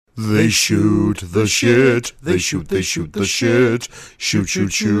They shoot the shit. They shoot the shit. Shoot,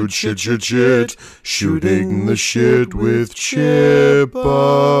 shoot, shoot, shit, shit, shit. Shooting the shit with Chippa.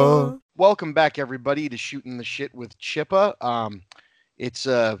 Welcome back, everybody, to Shooting the Shit with Chippa. It's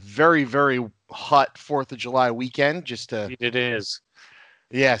a very, very hot 4th of July weekend. It is.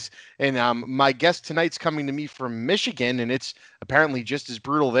 Yes. And my guest tonight's coming to me from Michigan, and it's apparently just as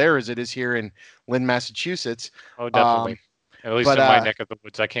brutal there as it is here in Lynn, Massachusetts. Oh, definitely. At least in my neck of the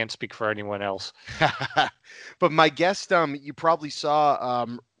woods. I can't speak for anyone else. But my guest, you probably saw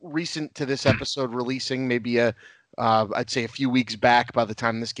recent to this episode releasing, maybe I'd say a few weeks back by the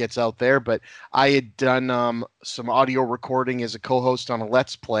time this gets out there, but I had done some audio recording as a co-host on a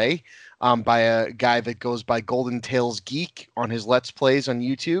Let's Play by a guy that goes by Golden Tails Geek on his Let's Plays on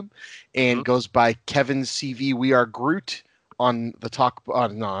YouTube, and goes by Kevin CV We Are Groot on the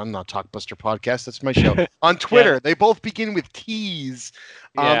no, I'm not Talkbuster podcast. That's my show. On Twitter. They both begin with T's.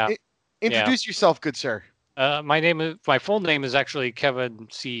 Introduce yourself, good sir. My full name is actually Kevin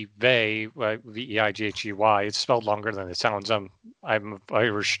C. Vey, Veighy. It's spelled longer than it sounds. I'm of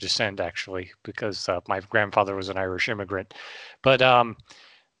Irish descent, actually, because my grandfather was an Irish immigrant. But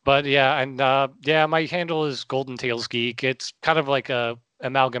my handle is Golden Tails Geek. It's kind of like a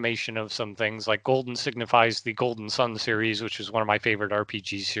amalgamation of some things. Like Golden signifies the Golden Sun series, which is one of my favorite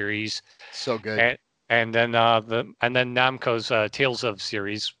RPG series. So good. And then Namco's Tales of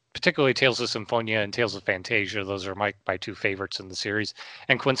series, particularly Tales of Symphonia and Tales of Fantasia. Those are my two favorites in the series.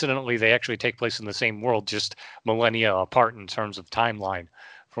 And coincidentally, they actually take place in the same world, just millennia apart in terms of timeline.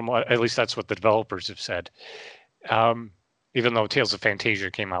 At least that's what the developers have said. Even though Tales of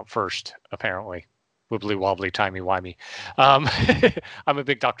Fantasia came out first, apparently. Wibbly wobbly, timey wimey. I'm a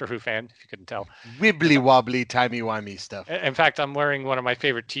big Doctor Who fan, if you couldn't tell. Wibbly wobbly, timey wimey stuff. In fact, I'm wearing one of my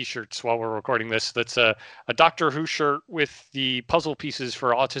favorite T-shirts while we're recording this. That's a Doctor Who shirt with the puzzle pieces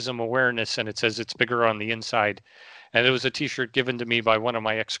for autism awareness, and it says it's bigger on the inside. And it was a T-shirt given to me by one of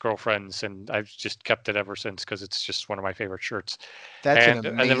my ex-girlfriends, and I've just kept it ever since because it's just one of my favorite shirts. And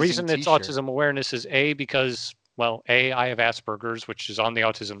the reason T-shirt. it's autism awareness is because I have Asperger's, which is on the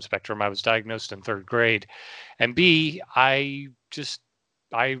autism spectrum. I was diagnosed in 3rd grade. And B, I'm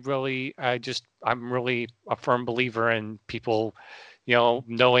really a firm believer in people,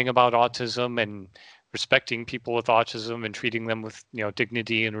 knowing about autism and respecting people with autism and treating them with,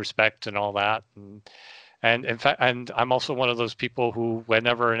 dignity and respect and all that. And in fact, I'm also one of those people who,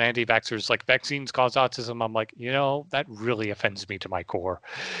 whenever an anti-vaxxer is like, vaccines cause autism, I'm like, that really offends me to my core.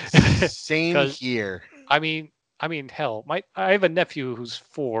 Same here. I mean, hell, I have a nephew who's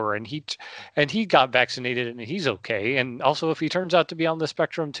 4, and he got vaccinated, and he's okay. And also, if he turns out to be on the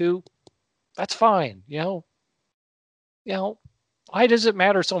spectrum too, that's fine. Why does it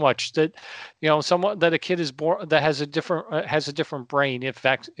matter so much that, that a kid is born that has a different brain,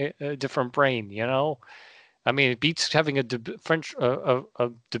 a different brain, I mean, it beats having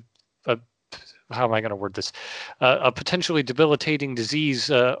how am I going to word this? A potentially debilitating disease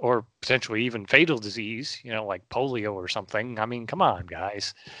or potentially even fatal disease, like polio or something. I mean, come on,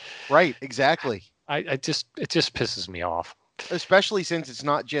 guys. Right, exactly. It just pisses me off. Especially since it's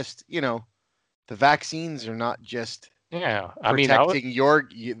not just, the vaccines are not just protecting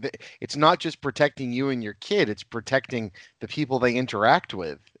it's not just protecting you and your kid, it's protecting the people they interact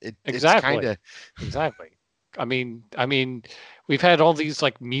with. Exactly. I mean, we've had all these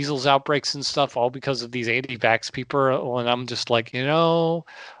like measles outbreaks and stuff, all because of these anti-vax people. And I'm just like,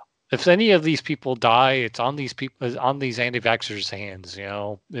 if any of these people die, it's on these people, on these anti-vaxxers' hands.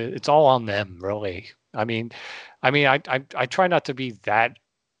 It's all on them, really. I try not to be that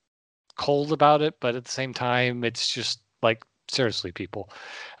cold about it, but at the same time, it's just like, seriously, people.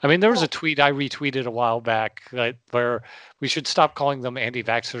 I mean, there was a tweet I retweeted a while back where we should stop calling them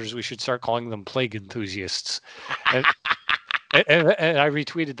anti-vaxxers. We should start calling them plague enthusiasts. And I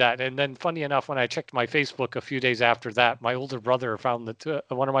retweeted that. And then, funny enough, when I checked my Facebook a few days after that, my older brother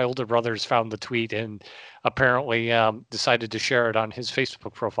one of my older brothers found the tweet and apparently decided to share it on his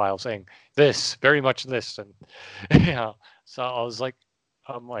Facebook profile, saying this, very much this, and so I was like.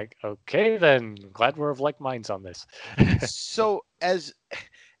 I'm like, okay, then glad we're of like minds on this. So as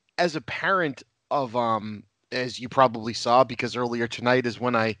a parent of as you probably saw, because earlier tonight is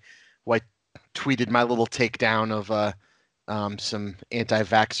when I tweeted my little takedown of some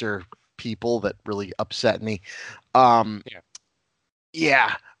anti-vaxxer people that really upset me. My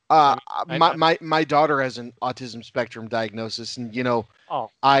daughter has an autism spectrum diagnosis, and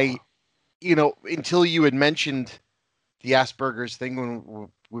until you had mentioned the Asperger's thing when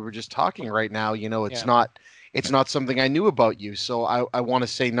we were just talking right now, it's not something I knew about you. So I want to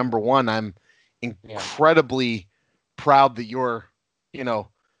say, number one, I'm incredibly proud that you're,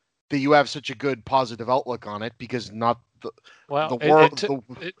 that you have such a good positive outlook on it, because not the Well, world.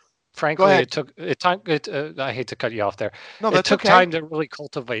 frankly, it took it time. I hate to cut you off there. No, It that's took okay. time to really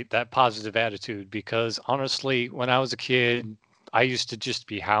cultivate that positive attitude, because honestly, when I was a kid, I used to just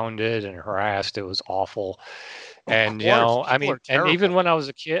be hounded and harassed. It was awful. And, I mean, and even when I was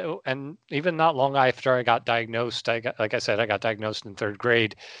a kid, and even not long after I got diagnosed, like I said, I got diagnosed in third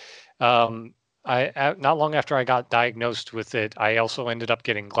grade. Not long after I got diagnosed with it, I also ended up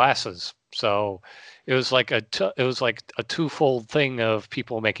getting glasses. So it was like it was like a twofold thing of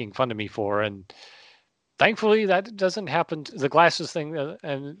people making fun of me for, and thankfully that doesn't happen. The glasses thing,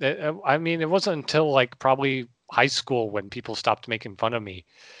 I mean, it wasn't until like probably high school when people stopped making fun of me,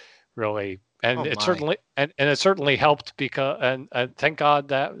 really. And it certainly and it certainly helped, because and thank God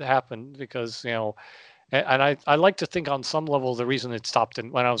that happened, because and I like to think on some level the reason it stopped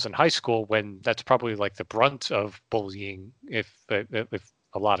when I was in high school, when that's probably like the brunt of bullying, if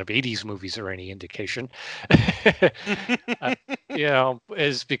a lot of 80s movies are any indication,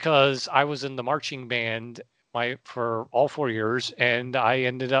 is because I was in the marching band for all 4 years, and I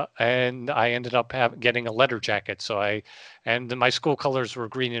ended up getting a letter jacket. And my school colors were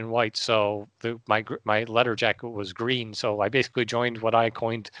green and white, so my letter jacket was green. So I basically joined what I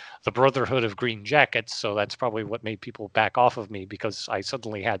coined the Brotherhood of Green Jackets. So that's probably what made people back off of me, because I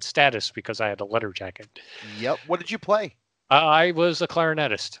suddenly had status because I had a letter jacket. Yep. What did you play? I was a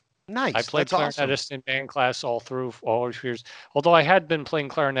clarinetist. Nice. I played clarinetist in band class all these years. Although I had been playing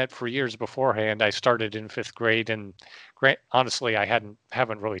clarinet for years beforehand. I started in 5th grade, and honestly, I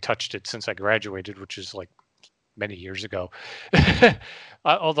haven't really touched it since I graduated, which is like many years ago.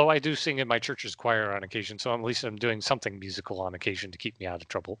 Although I do sing in my church's choir on occasion, so at least I'm doing something musical on occasion to keep me out of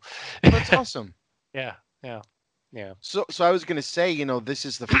trouble. That's awesome. Yeah. So I was going to say, this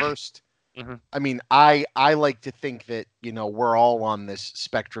is the first. Mm-hmm. I mean, I like to think that, we're all on this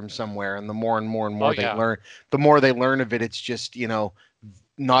spectrum somewhere, and the more and more they learn, the more they learn of it. It's just,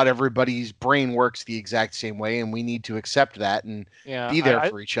 not everybody's brain works the exact same way, and we need to accept that and be there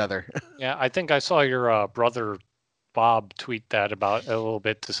for each other. Yeah, I think I saw your brother Bob tweet that about a little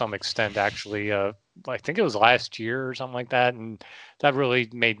bit, to some extent, actually. I think it was last year or something like that, and that really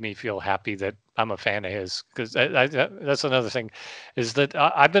made me feel happy that I'm a fan of his, because that's another thing, is that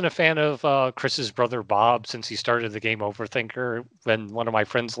I've been a fan of Chris's brother Bob since he started the Game Over Thinker. When one of my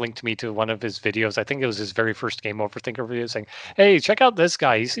friends linked me to one of his videos, I think it was his very first Game Over Thinker video, saying, "Hey, check out this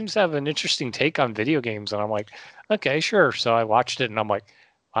guy. He seems to have an interesting take on video games." And I'm like, okay, sure. So I watched it, and I'm like,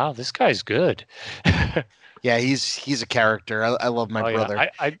 wow, this guy's good. Yeah, he's a character. I love my brother.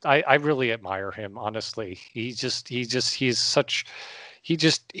 Yeah. I really admire him, honestly. He's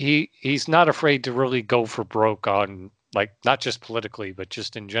not afraid to really go for broke on, like, not just politically, but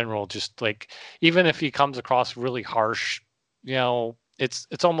just in general. Just like, even if he comes across really harsh,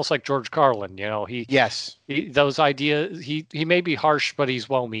 it's almost like George Carlin. Those ideas. He may be harsh, but he's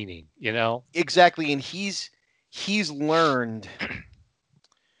well-meaning. Exactly, and he's learned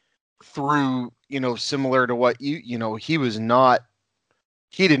through, similar to what he did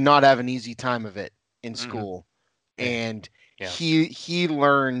not have an easy time of it in school. And he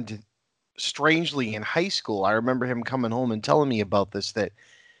learned strangely in high school. I remember him coming home and telling me about this, that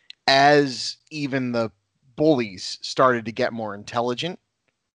as even the bullies started to get more intelligent,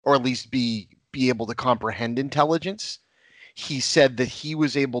 or at least be able to comprehend intelligence, he said that he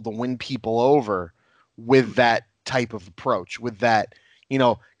was able to win people over with that type of approach, with that,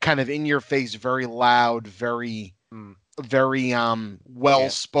 kind of in your face, very loud, very well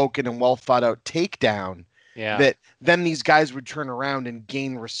spoken and well thought out takedown. Yeah. That then these guys would turn around and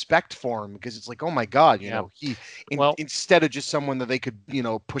gain respect for him, because it's like, oh my God, instead of just someone that they could,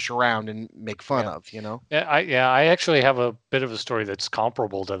 push around and make fun of, Yeah, I actually have a bit of a story that's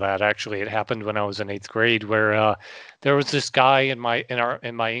comparable to that. Actually, it happened when I was in 8th grade, where there was this guy in my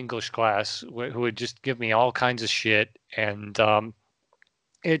English class who would just give me all kinds of shit, and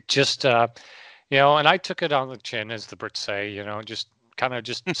it just and I took it on the chin, as the Brits say, just kind of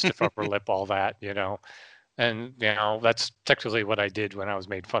just stiff upper lip, all that, and that's technically what I did when I was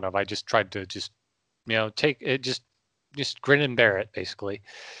made fun of. I just tried to take it, just grin and bear it, basically.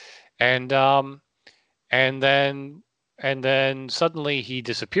 And then suddenly he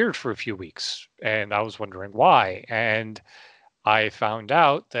disappeared for a few weeks, and I was wondering why. And I found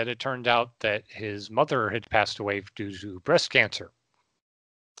out that it turned out that his mother had passed away due to breast cancer.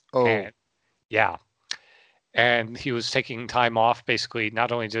 Oh. And, yeah. And he was taking time off, basically,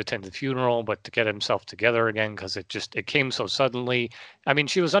 not only to attend the funeral, but to get himself together again, because it came so suddenly. I mean,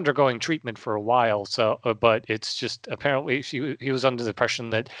 she was undergoing treatment for a while, but it's just, apparently he was under the impression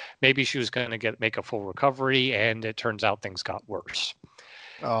that maybe she was going to make a full recovery, and it turns out things got worse.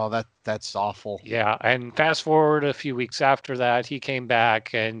 Oh, that's awful. Yeah, and fast forward a few weeks after that, he came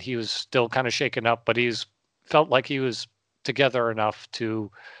back and he was still kind of shaken up, but he's felt like he was together enough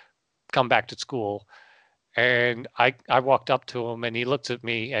to come back to school. And I walked up to him and he looks at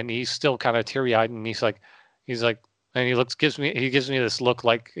me and he's still kind of teary-eyed and he's like and he gives me this look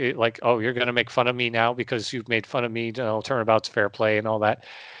like, oh, you're gonna make fun of me now because you've made fun of me, turnabout's fair play and all that.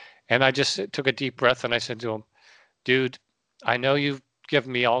 And I just took a deep breath and I said to him, dude, I know you've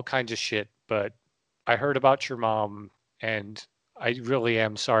given me all kinds of shit, but I heard about your mom and I really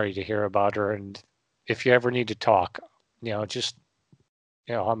am sorry to hear about her. And if you ever need to talk, just,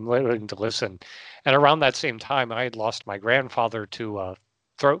 I'm willing to listen. And around that same time, I had lost my grandfather to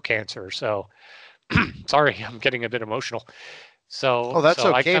throat cancer. So sorry, I'm getting a bit emotional. So, Oh, that's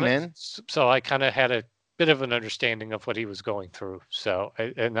so okay, man. So I kind of had a bit of an understanding of what he was going through. So,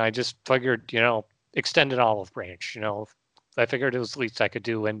 and I just figured, extend an olive branch. I figured it was the least I could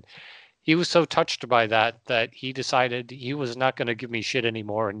do. And he was so touched by that he decided he was not going to give me shit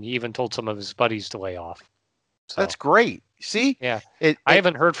anymore. And he even told some of his buddies to lay off. So, That's great. See? yeah, I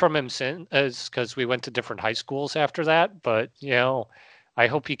haven't heard from him since because we went to different high schools after that. But I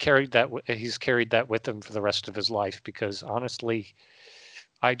hope he's carried that with him for the rest of his life because honestly,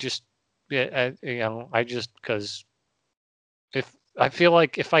 I just because if I feel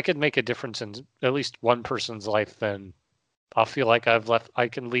like if I could make a difference in at least one person's life, then I'll feel like I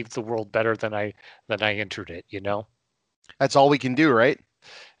can leave the world better than I entered it. That's all we can do, right?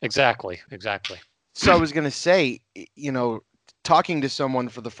 Exactly. So I was going to say, talking to someone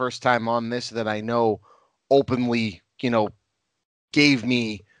for the first time on this that I know openly, gave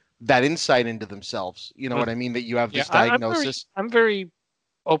me that insight into themselves. You know what I mean? That you have this diagnosis. I'm very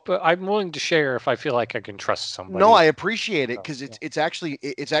open. I'm willing to share if I feel like I can trust somebody. No, I appreciate it because it's actually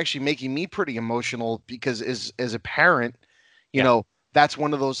making me pretty emotional because as a parent, that's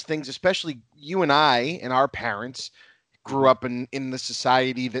one of those things, especially you and I and our parents grew up in the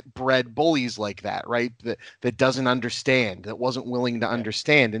society that bred bullies like that, right? That doesn't understand, that wasn't willing to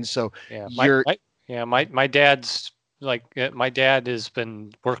understand. And so my dad's my dad has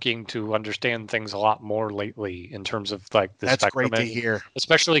been working to understand things a lot more lately in terms of the that's spectrum. Great to hear.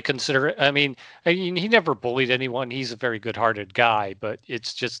 Especially I mean, he never bullied anyone. He's a very good-hearted guy, but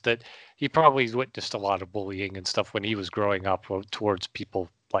it's just that he probably witnessed a lot of bullying and stuff when he was growing up towards people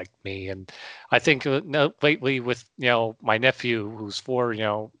like me. And I think lately with my nephew who's 4,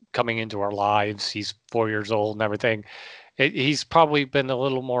 coming into our lives, he's 4 years old and everything. He's probably been a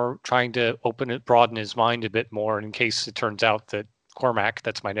little more trying to broaden his mind a bit more in case it turns out that Cormac,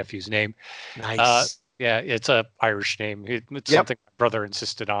 that's my nephew's name. Nice. Yeah, it's a Irish name. It's something my brother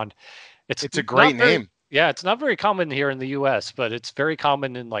insisted on. It's a great name. Yeah, it's not very common here in the U.S., but it's very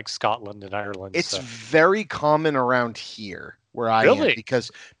common in Scotland and Ireland. It's very common around here where I am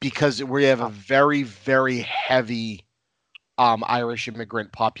because we have a very, very heavy Irish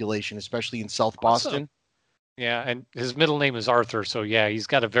immigrant population, especially in South Boston. Yeah, and his middle name is Arthur, so yeah, he's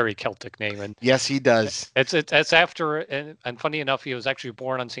got a very Celtic name. And yes, he does. It's after, and funny enough, he was actually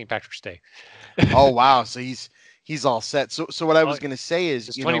born on St. Patrick's Day. Oh wow! So he's all set. So what I was going to say is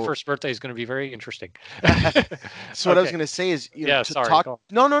his 21st birthday is going to be very interesting. So what I was going to say is,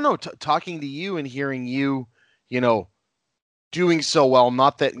 talking to you and hearing you, doing so well,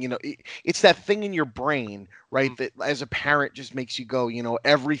 not that, it's that thing in your brain, right? That as a parent just makes you go,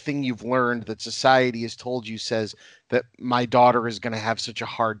 everything you've learned that society has told you says that my daughter is going to have such a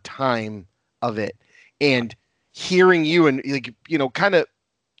hard time of it. And hearing you and kind of,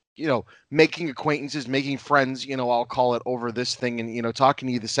 making acquaintances, making friends, I'll call it over this thing and, talking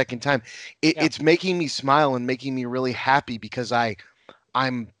to you the second time, it's making me smile and making me really happy because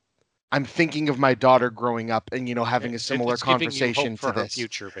I'm thinking of my daughter growing up and, having a similar conversation to this.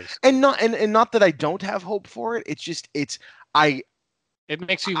 Future, basically. And not that I don't have hope for it. It's just, it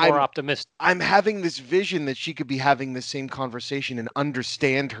makes you more optimistic. I'm having this vision that she could be having the same conversation and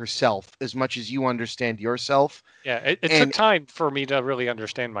understand herself as much as you understand yourself. Yeah, it took time for me to really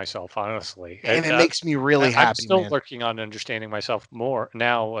understand myself, honestly. And it makes me really happy. I'm still working on understanding myself more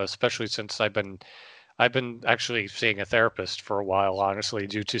now, especially since I've been actually seeing a therapist for a while, honestly,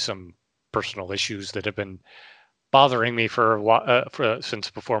 due to some personal issues that have been bothering me for a while,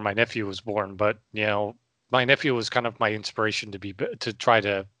 since before my nephew was born. But my nephew was kind of my inspiration to try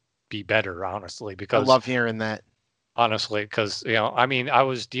to be better, honestly, because I love hearing that. Honestly, because I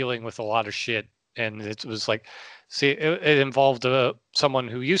was dealing with a lot of shit, and it was like, it involved someone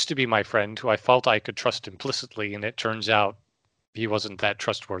who used to be my friend, who I felt I could trust implicitly, and it turns out he wasn't that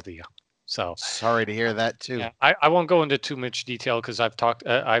trustworthy. So sorry to hear that too. Yeah, I won't go into too much detail because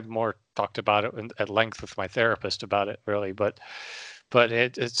I've more talked about it at length with my therapist about it, really. But he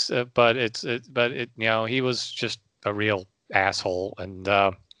was just a real asshole, and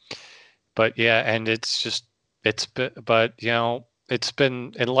but yeah, and it's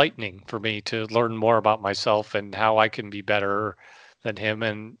been enlightening for me to learn more about myself and how I can be better than him.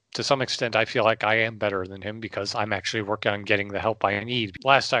 And to some extent, I feel like I am better than him because I'm actually working on getting the help I need.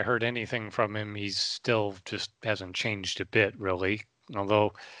 Last I heard anything from him, he's still just hasn't changed a bit, really.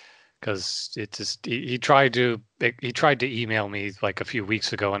 Although, because he tried to email me like a few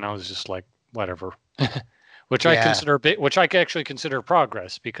weeks ago, and I was just like, whatever, which I consider which I actually consider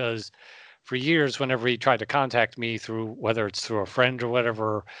progress, because for years, whenever he tried to contact me through, whether it's through a friend or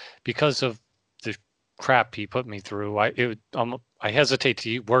whatever, because of the crap he put me through, I hesitate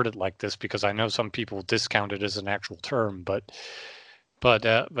to word it like this because I know some people discount it as an actual term, but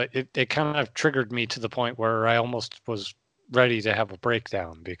it kind of triggered me to the point where I almost was ready to have a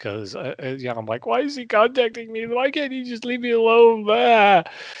breakdown because I'm like, why is he contacting me? Why can't he just leave me alone? I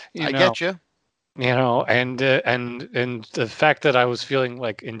get you. And the fact that I was feeling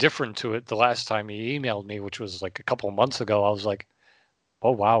like indifferent to it the last time he emailed me, which was like a couple of months ago, I was like,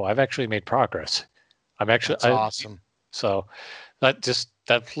 oh wow, I've actually made progress. That's awesome. So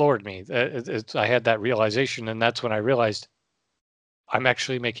that floored me. I had that realization, and that's when I realized I'm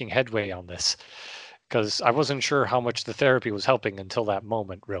actually making headway on this, because I wasn't sure how much the therapy was helping until that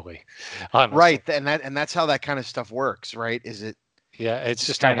moment, really. Honestly. Right, and that's how that kind of stuff works, right? Is it? Yeah, it's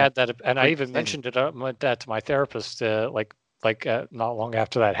just I had that, and I even mentioned it that to my therapist, not long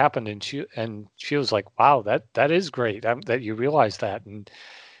after that happened, and she was like, "Wow, that is great that you realize that," and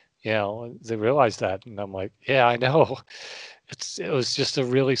they realized that, and I'm like, "Yeah, I know." It was just a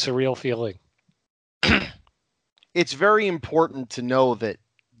really surreal feeling. It's very important to know that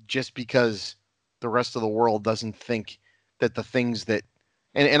just because the rest of the world doesn't think that the things that,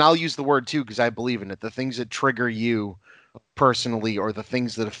 and I'll use the word too because I believe in it, the things that trigger you personally, or the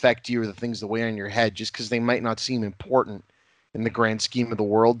things that affect you, or the things that weigh on your head, just because they might not seem important in the grand scheme of the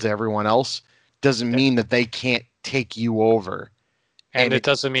world to everyone else, doesn't mean that they can't take you over. And it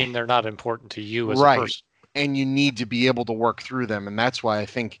doesn't mean they're not important to you as a person. And you need to be able to work through them. And that's why I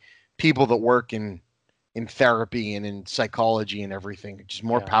think people that work in therapy and in psychology and everything, just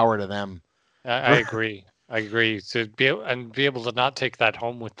more power to them. I agree. I agree. To be able to not take that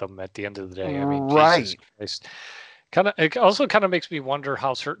home with them at the end of the day. I mean, Jesus Christ. It also kind of makes me wonder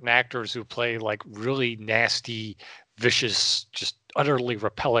how certain actors who play like really nasty, vicious, just utterly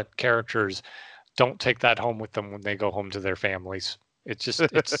repellent characters don't take that home with them when they go home to their families. It just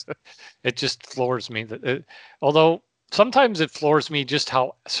floors me although sometimes it floors me just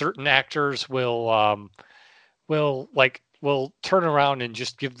how certain actors will turn around and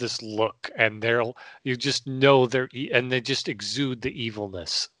just give this look, and you just know and they just exude the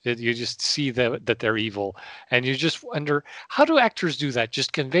evilness. You just see that they're evil, and you just wonder, how do actors do that?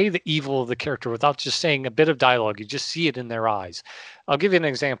 Just convey the evil of the character without just saying a bit of dialogue. You just see it in their eyes. I'll give you an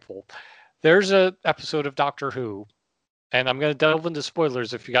example. There's an episode of Doctor Who, and I'm going to delve into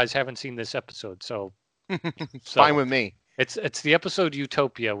spoilers if you guys haven't seen this episode. So fine with me. It's the episode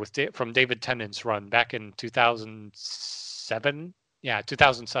Utopia from David Tennant's run back in 2007. Yeah,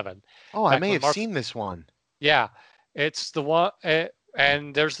 2007. Oh, I may have seen this one. Yeah, it's the one.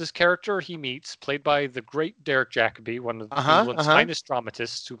 And there's this character he meets, played by the great Derek Jacobi, one of England's finest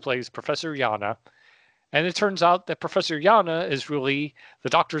dramatists, who plays Professor Yana. And it turns out that Professor Yana is really the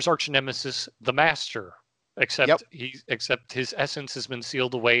Doctor's arch nemesis, the Master. Except his essence has been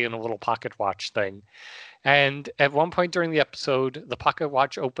sealed away in a little pocket watch thing. And at one point during the episode, the pocket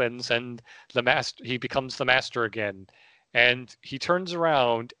watch opens and he becomes the Master again. And he turns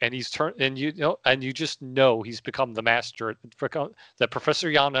around and you just know he's become the Master. That Professor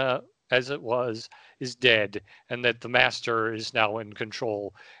Yana, as it was, is dead, and that the Master is now in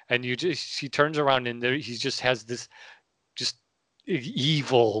control. And he turns around and he just has this just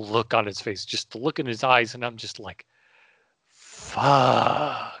evil look on his face, just the look in his eyes, and I'm just like,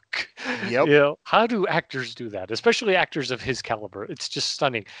 fuck. Yep. How do actors do that, especially actors of his caliber? It's just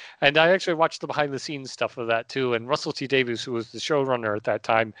stunning. And I actually watched the behind the scenes stuff of that too, and Russell T Davies, who was the showrunner at that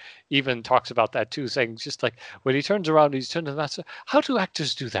time, even talks about that too, saying just like when he turns around, he's turned to the Master. How do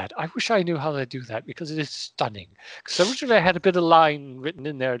actors do that? I wish I knew how they do that, because it is stunning. Because originally I had a bit of line written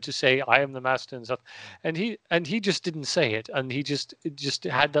in there to say I am the Master and stuff, and he just didn't say it, and he just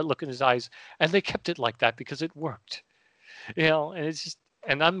had that look in his eyes, and they kept it like that because it worked. And it's just,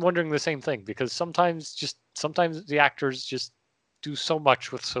 and I'm wondering the same thing, because sometimes the actors just do so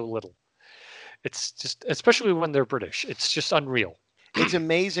much with so little. It's just, especially when they're British, it's just unreal. It's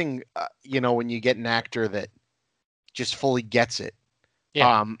amazing, when you get an actor that just fully gets it.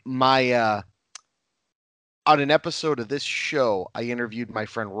 Yeah. on an episode of this show, I interviewed my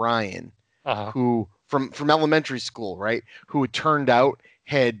friend Ryan, Uh-huh. who from elementary school, right? Who it turned out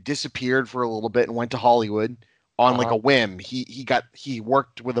had disappeared for a little bit and went to Hollywood on like Uh-huh. a whim. He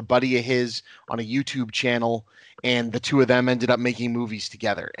worked with a buddy of his on a YouTube channel, and the two of them ended up making movies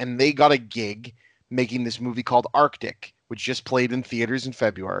together. And they got a gig making this movie called Arctic, which just played in theaters in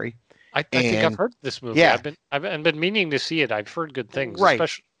February. I think I've heard this movie. Yeah. I've been meaning to see it. I've heard good things. Right.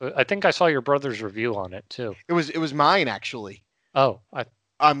 Especially, I think I saw your brother's review on it too. It was mine actually. Oh,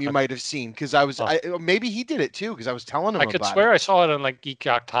 You might have seen because maybe he did it too because I was telling him. I could about swear it. I saw it on like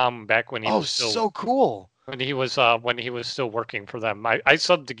Geek.com back when he was still so cool. when he was still working for them. I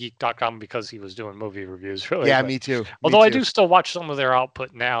subbed to Geek.com because he was doing movie reviews. Really, Yeah, but, me too. Although I do still watch some of their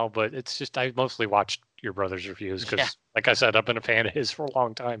output now, but it's just I mostly watched your brother's reviews because, like I said, I've been a fan of his for a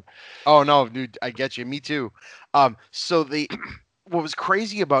long time. Oh no, dude, I get you. Me too. So what was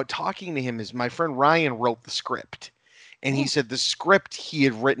crazy about talking to him is my friend Ryan wrote the script, and he said the script he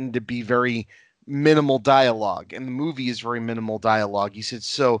had written to be very minimal dialogue, and the movie is very minimal dialogue. He said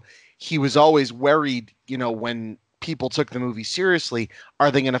so he was always worried, when people took the movie seriously,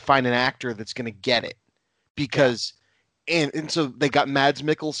 are they going to find an actor that's going to get it? Because and so they got Mads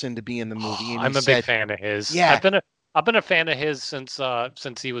Mikkelsen to be in the movie. And I'm a big fan of his. Yeah, I've been a fan of his since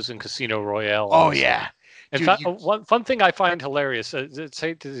he was in Casino Royale. Oh yeah. In fact, one fun thing I find hilarious. It's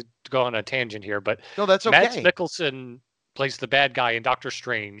hate to go on a tangent here, but no, that's okay. Mads Mikkelsen plays the bad guy in Doctor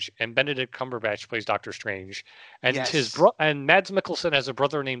Strange, and Benedict Cumberbatch plays Doctor Strange, and and Mads Mikkelsen has a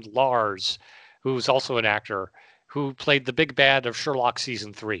brother named Lars, who's also an actor, who played the big bad of Sherlock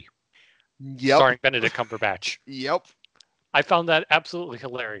season 3, starring Benedict Cumberbatch. Yep. I found that absolutely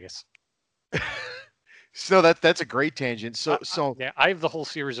hilarious. So that's a great tangent. So yeah, I have the whole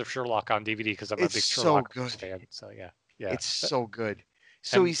series of Sherlock on DVD because I'm a big Sherlock fan. So yeah, it's so good.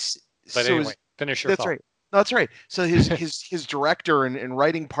 So anyway, finish your thought. That's right. No, that's right. So his director and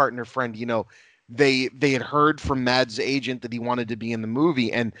writing partner friend, they had heard from Mads' agent that he wanted to be in the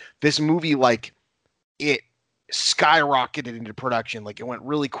movie, and this movie it skyrocketed into production. Like it went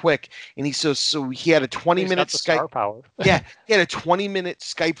really quick, and he had a 20-minute Skype power. Yeah, he had a 20-minute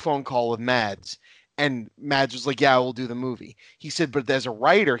Skype phone call with Mads, and Mads was like, "Yeah, we'll do the movie." He said, but as a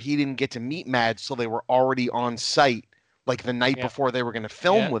writer, he didn't get to meet Mads till they were already on site, like the night before they were going to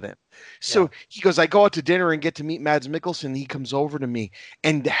film with him. So he goes, "I go out to dinner and get to meet Mads Mikkelsen." He comes over to me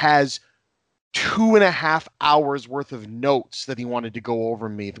and has 2.5 hours worth of notes that he wanted to go over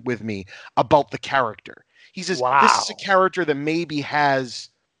with me about the character. He says, This is a character that maybe has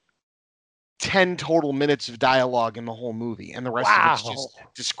 10 total minutes of dialogue in the whole movie, and the rest of it's just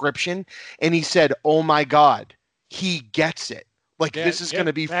description. And he said, oh my God, he gets it. This is going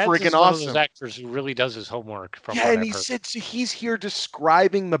to be freaking awesome. One of those actors who really does his homework. And he said, so he's here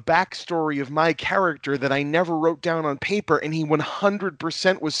describing the backstory of my character that I never wrote down on paper, and he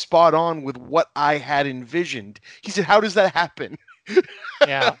 100% was spot on with what I had envisioned. He said, how does that happen?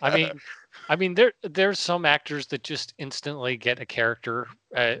 Yeah, I mean, there's some actors that just instantly get a character,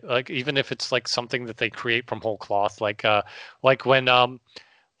 even if it's like something that they create from whole cloth,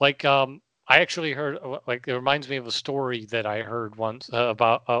 I actually heard, it reminds me of a story that I heard once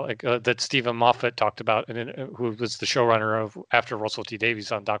about that Stephen Moffat talked about, who was the showrunner of after Russell T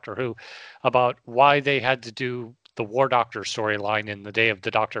Davies on Doctor Who, about why they had to do the War Doctor storyline in the day of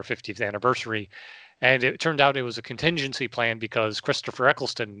the Doctor 50th anniversary. And it turned out it was a contingency plan because Christopher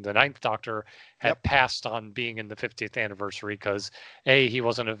Eccleston, the Ninth Doctor, had passed on being in the 50th anniversary because he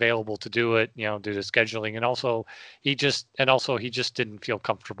wasn't available to do it, due to scheduling, and also he just didn't feel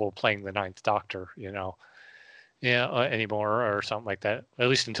comfortable playing the Ninth Doctor, anymore or something like that. At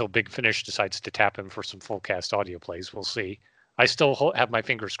least until Big Finish decides to tap him for some full cast audio plays. We'll see. I still have my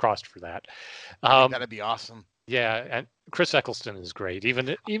fingers crossed for that. That'd be awesome. Yeah, and Chris Eccleston is great.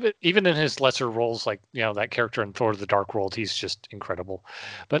 Even in his lesser roles, like that character in Thor: The Dark World, he's just incredible.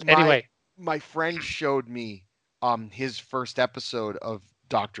 But anyway, my friend showed me his first episode of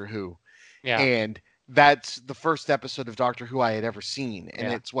Doctor Who, and that's the first episode of Doctor Who I had ever seen,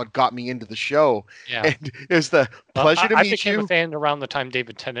 and it's what got me into the show. Yeah, and it's the pleasure to meet you. I became a fan around the time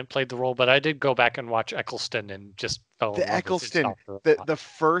David Tennant played the role, but I did go back and watch Eccleston and just fell in love with his the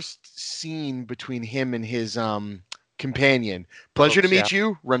first scene between him and his companion. Pleasure to meet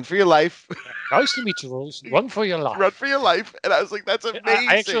you. Run for your life. Nice to meet you, Rose. Run for your life. Run for your life. And I was like, that's amazing.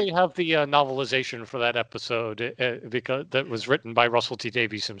 I actually have the novelization for that episode because that was written by Russell T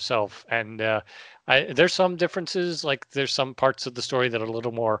Davies himself. And there's some differences. Like there's some parts of the story that are a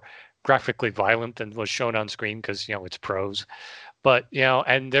little more graphically violent than was shown on screen because, it's prose. But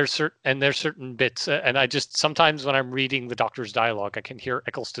and there's certain bits, and I just sometimes when I'm reading the Doctor's dialogue, I can hear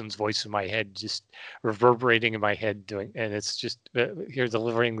Eccleston's voice in my head just reverberating in my head, and it's just here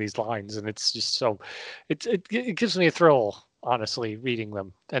delivering these lines, and it's just so, it gives me a thrill, honestly, reading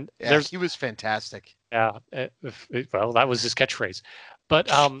them. And he was fantastic. Yeah, well, that was his catchphrase, but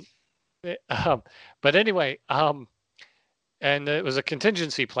but anyway, and it was a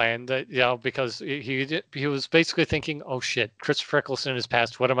contingency plan that, because he was basically thinking, oh shit, Christopher Eccleston has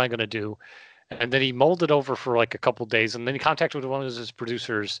passed. What am I going to do? And then he mulled it over for like a couple of days, and then he contacted one of his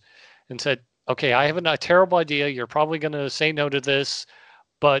producers and said, okay, I have a terrible idea. You're probably going to say no to this,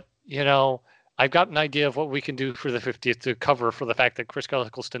 but I've got an idea of what we can do for the 50th to cover for the fact that Chris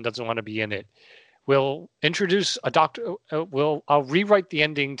Eccleston doesn't want to be in it. We'll introduce a doctor. I'll rewrite the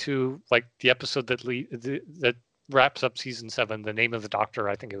ending to like the episode that wraps up season 7. The name of the Doctor,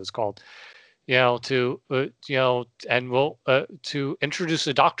 I think it was called. And we'll to introduce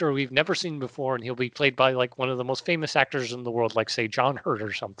a Doctor we've never seen before, and he'll be played by like one of the most famous actors in the world, like say John Hurt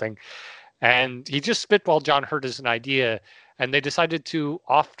or something. And he just spitballed John Hurt as an idea, and they decided to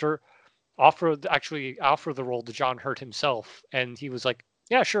offer the role to John Hurt himself, and he was like,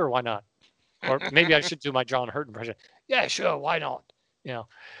 yeah, sure, why not? Or maybe I should do my John Hurt impression. Yeah, sure, why not?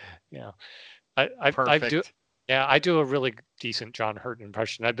 I do a really decent John Hurt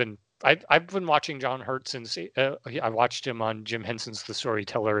impression. I've been watching John Hurt since I watched him on Jim Henson's The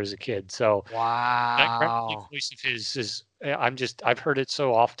Storyteller as a kid. So wow, that voice of his is I've heard it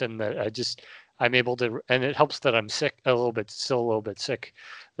so often that I'm able to, and it helps that I'm still a little bit sick,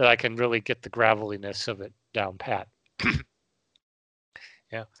 that I can really get the graveliness of it down pat.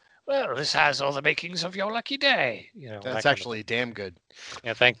 Yeah. Well, this has all the makings of your lucky day. That's actually damn good.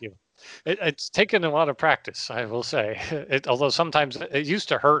 Yeah, thank you. It's taken a lot of practice, I will say. Although sometimes it used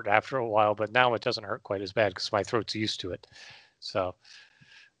to hurt after a while, but now it doesn't hurt quite as bad because my throat's used to it. So,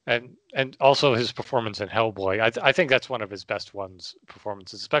 and also his performance in Hellboy, I think that's one of his best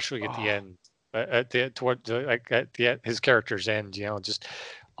performances, especially at the end, his character's end. Just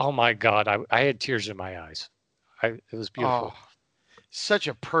oh my God, I had tears in my eyes. It was beautiful. Such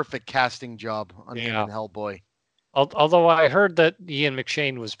a perfect casting job on him in Hellboy. Although I heard that Ian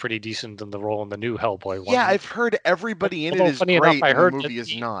McShane was pretty decent in the role in the new Hellboy one. Yeah, I've heard everybody in it is great, enough, I heard the movie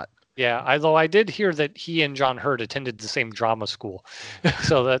is not. Yeah, although I did hear that he and John Hurt attended the same drama school,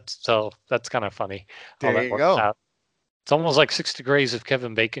 so that's kind of funny. There you go. Out. It's almost like 6 Degrees of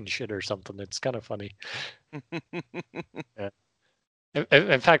Kevin Bacon shit or something. It's kind of funny. Yeah.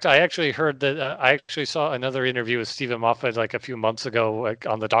 In fact, I actually heard that I actually saw another interview with Stephen Moffat like a few months ago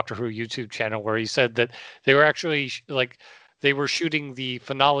on the Doctor Who YouTube channel, where he said that they were actually they were shooting the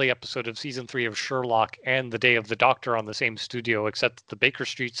finale episode of season 3 of Sherlock and the Day of the Doctor on the same studio, except that the Baker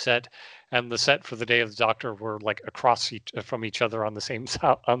Street set and the set for the Day of the Doctor were like across from each other on the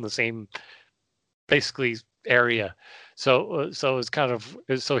same basically area. So it's kind of,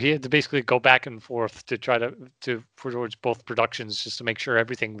 so he had to basically go back and forth to try to towards both productions just to make sure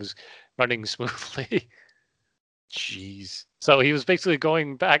everything was running smoothly. Jeez. So he was basically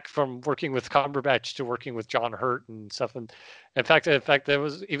going back from working with Cumberbatch to working with John Hurt and stuff. And in fact, there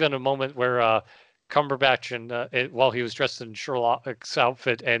was even a moment where Cumberbatch and while he was dressed in Sherlock's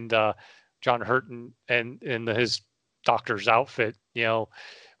outfit and John Hurt and in his doctor's outfit,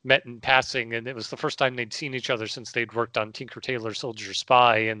 met in passing, and it was the first time they'd seen each other since they'd worked on Tinker Tailor Soldier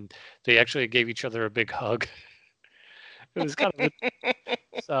Spy, and they actually gave each other a big hug. It was kind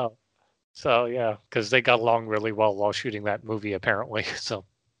of so yeah, because they got along really well while shooting that movie, apparently. So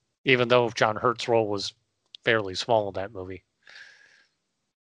even though John Hurt's role was fairly small in that movie.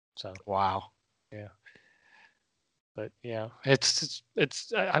 So wow. Yeah. But yeah, it's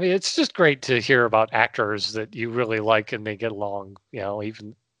I mean, it's just great to hear about actors that you really like and they get along,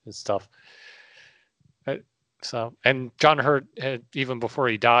 even and stuff. So, and John Hurt, even before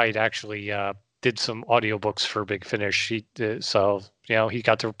he died, actually did some audiobooks for Big Finish. He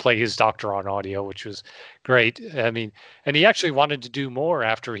got to play his doctor on audio, which was great. I mean, and he actually wanted to do more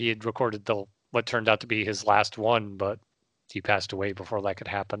after he had recorded what turned out to be his last one, but he passed away before that could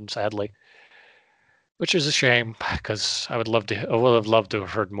happen, sadly. Which is a shame, because I would have loved to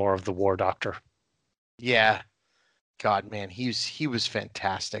have heard more of the War Doctor. Yeah. God, man, he was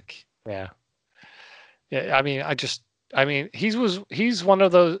fantastic. Yeah. Yeah, I mean, he's one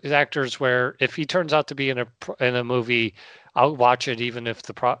of those actors where if he turns out to be in a movie, I'll watch it even if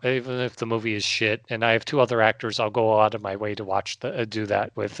the movie is shit. And I have 2 other actors I'll go out of my way to do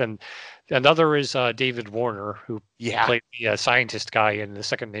that with. And another is David Warner, who played the scientist guy in the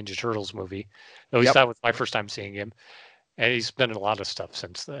second Ninja Turtles movie. At least that was my first time seeing him. and he's been in a lot of stuff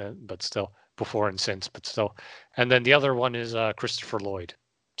since then, but still before and since, but still. And then the other one is Christopher Lloyd.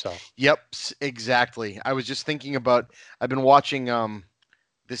 So. Yep, exactly. I was just thinking about. I've been watching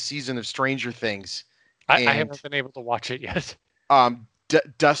this season of Stranger Things. I haven't been able to watch it yet.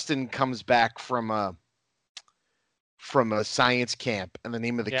 Dustin comes back from a science camp, and the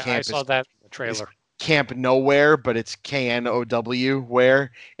name of the camp I saw that in the trailer. Camp Nowhere, but it's KNOW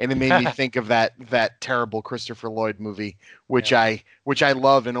where, and it made me think of that terrible Christopher Lloyd movie, which I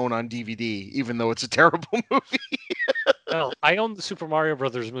love and own on DVD, even though it's a terrible movie. Well, I own the Super Mario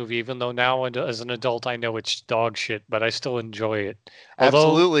Brothers movie, even though now as an adult I know it's dog shit, but I still enjoy it.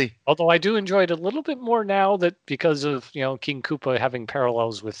 Absolutely. Although I do enjoy it a little bit more now that because of King Koopa having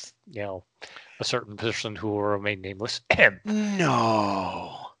parallels with a certain person who will remain nameless.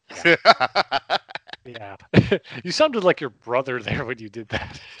 No. Yeah. You sounded like your brother there when you did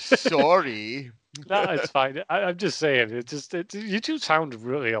that. Sorry. No, it's fine. I'm just saying. You two sound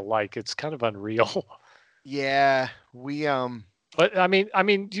really alike. It's kind of unreal. Yeah, we But I mean,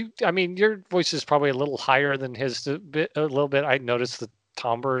 your voice is probably a little higher than his a little bit. I noticed the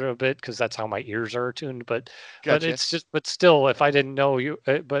timbre a bit because that's how my ears are attuned. But gotcha. but still, if I didn't know you,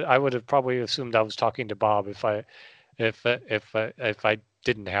 but I would have probably assumed I was talking to Bob if I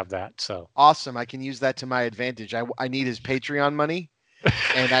didn't have that. So awesome. I can use that to my advantage. I need his Patreon money,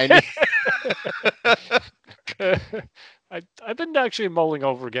 and I need. I've been actually mulling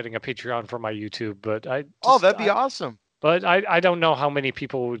over getting a Patreon for my YouTube, but that'd be awesome. But I don't know how many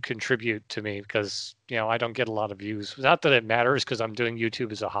people would contribute to me because I don't get a lot of views. Not that it matters because I'm doing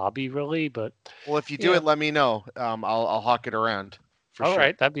YouTube as a hobby, really. But well, if you do it, let me know. I'll hawk it around. All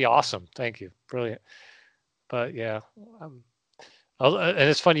right, that'd be awesome. Thank you, brilliant. But yeah, and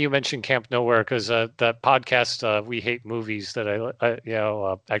it's funny you mentioned Camp Nowhere because that podcast We Hate Movies that I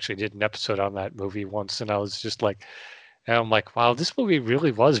actually did an episode on that movie once, and I was just like. And I'm like, wow, this movie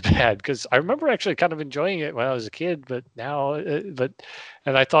really was bad because I remember actually kind of enjoying it when I was a kid, but now, and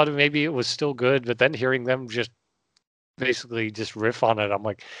I thought maybe it was still good, but then hearing them just basically just riff on it, I'm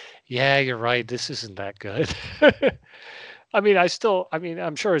like, yeah, you're right, this isn't that good. I mean,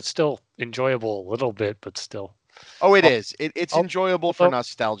 I'm sure it's still enjoyable a little bit, but still. Oh, it is. It's enjoyable for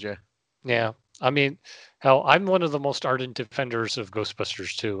nostalgia. Yeah. I mean, hell, I'm one of the most ardent defenders of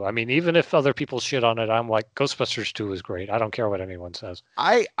Ghostbusters 2. I mean, even if other people shit on it, I'm like, Ghostbusters 2 is great. I don't care what anyone says.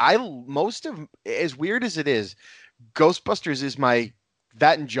 As weird as it is, Ghostbusters is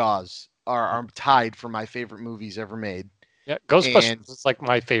that and Jaws are tied for my favorite movies ever made. Yeah, Ghostbusters is like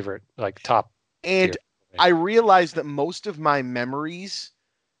my favorite, like top. And I realized that most of my memories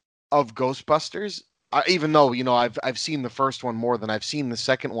of Ghostbusters, even though I've seen the first one more than I've seen the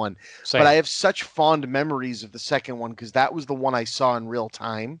second one, but I have such fond memories of the second one because that was the one I saw in real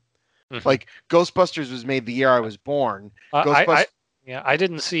time. Mm-hmm. Like Ghostbusters was made the year I was born. I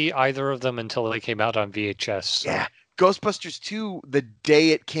didn't see either of them until they came out on VHS. So. Yeah, Ghostbusters 2, the day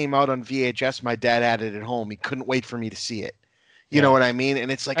it came out on VHS, my dad had it at home. He couldn't wait for me to see it. You know what I mean?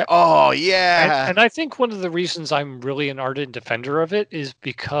 And it's like, oh yeah. And I think one of the reasons I'm really an ardent defender of it is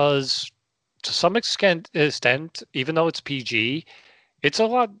because. To some extent, even though it's PG, it's a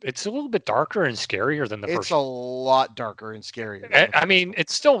little bit darker and scarier than the first. It's a lot darker and scarier. I mean,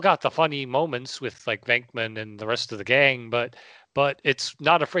 it's still got the funny moments with like Venkman and the rest of the gang, but it's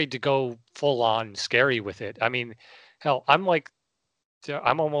not afraid to go full on scary with it. I mean, hell, I'm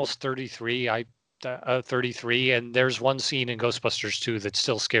almost 33. 33, and there's one scene in Ghostbusters 2 that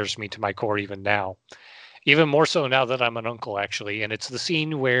still scares me to my core even now. Even more so now that I'm an uncle, actually. And it's the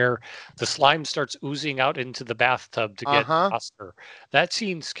scene where the slime starts oozing out into the bathtub to get Oscar. That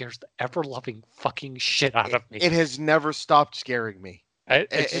scene scares the ever-loving fucking shit out of me. It has never stopped scaring me.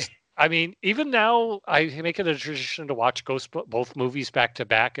 I mean, even now, I make it a tradition to watch both movies back to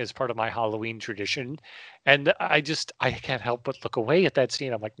back as part of my Halloween tradition. And I can't help but look away at that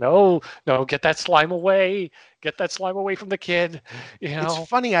scene. I'm like, no, get that slime away. Get that slime away from the kid. It's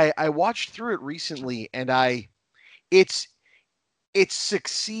funny. I watched through it recently, and it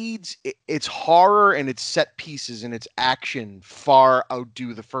succeeds. Its horror and its set pieces and its action far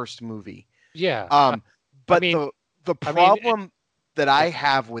outdo the first movie. Yeah. But the problem that I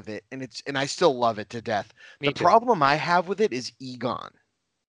have with it, and I still love it to death. The problem I have with it is Egon.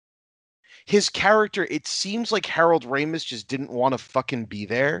 His character, it seems like Harold Ramis just didn't want to fucking be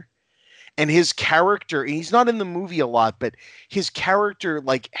there. And his character, and he's not in the movie a lot, but his character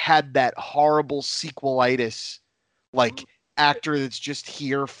like had that horrible sequelitis, like actor that's just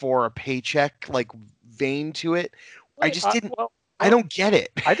here for a paycheck, like vein to it. I just didn't. I don't get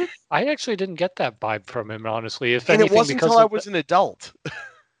it. I actually didn't get that vibe from him, honestly. And it wasn't until I was an adult.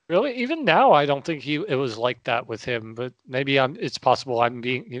 Really, even now, I don't think it was like that with him. But maybe it's possible I'm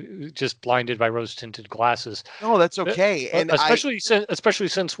being just blinded by rose-tinted glasses. No, that's okay. And Especially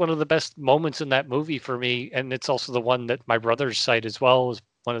since one of the best moments in that movie for me, and it's also the one that my brothers cite as well, is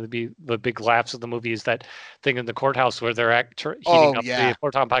one of the big laughs of the movie, is that thing in the courthouse where they're heating up the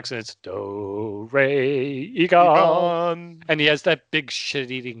proton packs, and it's do re Egon, and he has that big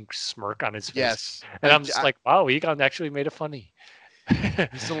shit-eating smirk on his face. Yes, and I'm just like, wow, Egon actually made it funny.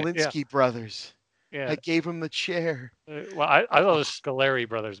 Zelinsky brothers. Yeah, I gave him the chair. Well, I thought it was Scoleri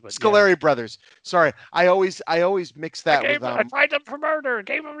brothers, but Scoleri brothers. Sorry, I always mix that with. I tried them for murder.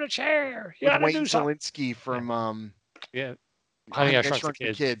 Gave him the chair. You with Wayne Zelinsky from Honey, I Shrunk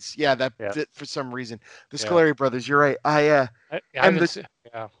the Kids. Yeah, that for some reason. The Scoleri brothers. You're right. The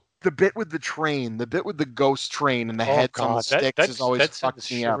bit with the train, the bit with the ghost train and the heads on the sticks is always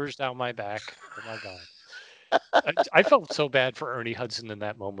fucking me up. Shivers down my back. Oh my god. I felt so bad for Ernie Hudson in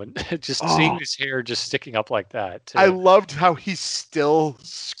that moment. Just seeing his hair just sticking up like that. I loved how he's still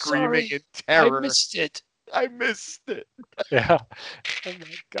screaming in terror. I missed it. Yeah. Oh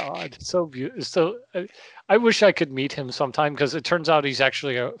my god. So beautiful. So I wish I could meet him sometime, because it turns out he's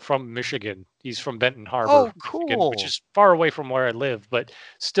actually from Michigan. He's from Benton Harbor. Oh, cool. Michigan, which is far away from where I live, but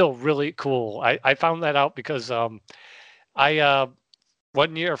still really cool. I found that out because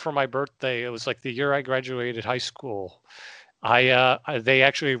one year for my birthday, it was like the year I graduated high school. They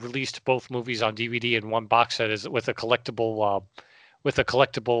actually released both movies on DVD in one box set with a collectible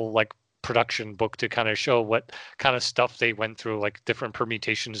like production book to kind of show what kind of stuff they went through, like different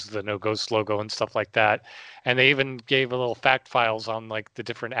permutations of the No Ghost logo and stuff like that. And they even gave a little fact files on like the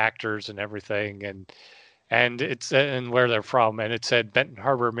different actors and everything, and it's and where they're from, and it said Benton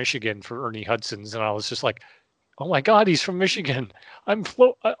Harbor, Michigan for Ernie Hudson's, and I was just like, oh my god, he's from Michigan.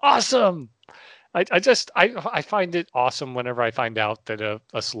 Awesome. I find it awesome whenever I find out that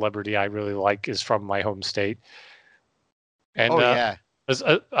a celebrity I really like is from my home state. And I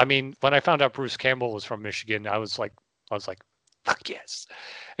mean, when I found out Bruce Campbell was from Michigan, I was like, fuck yes.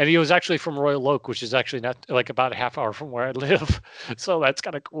 And he was actually from Royal Oak, which is actually not like about a half hour from where I live. So that's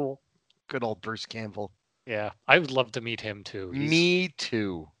kind of cool. Good old Bruce Campbell. Yeah, I would love to meet him too. Me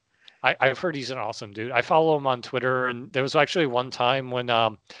too. I've heard he's an awesome dude. I follow him on Twitter, and there was actually one time when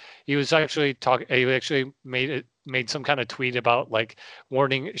he was actually he actually made some kind of tweet about like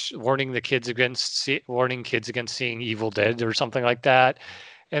warning kids against seeing Evil Dead or something like that.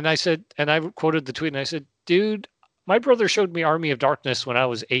 And I said, and I quoted the tweet, and I said, dude, my brother showed me Army of Darkness when I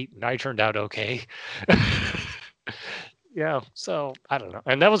was 8, and I turned out okay. Yeah, so I don't know,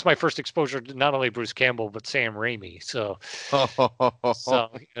 and that was my first exposure to not only Bruce Campbell but Sam Raimi. So,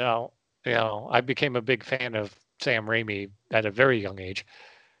 I became a big fan of Sam Raimi at a very young age.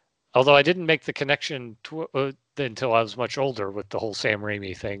 Although I didn't make the connection until I was much older with the whole Sam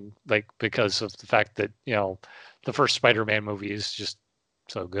Raimi thing, like because of the fact that the first Spider-Man movie is just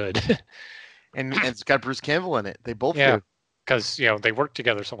so good, and it's got Bruce Campbell in it. They both do, because they work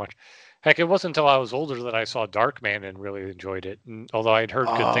together so much. Heck, it wasn't until I was older that I saw Darkman and really enjoyed it. And although I'd heard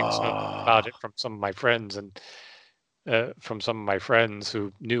good things about it from some of my friends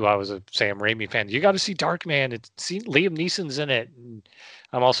who knew I was a Sam Raimi fan, you got to see Darkman. Liam Neeson's in it. And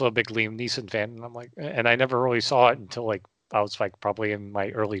I'm also a big Liam Neeson fan. And I'm like, and I never really saw it until like I was like probably in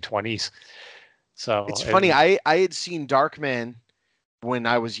my early 20s. So it's funny. I had seen Darkman when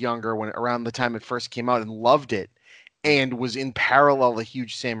I was younger, around the time it first came out, and loved it. And was in parallel a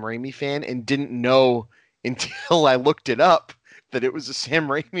huge Sam Raimi fan, and didn't know until I looked it up that it was a Sam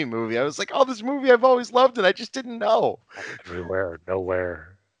Raimi movie. I was like, oh, this movie I've always loved, and I just didn't know. Everywhere,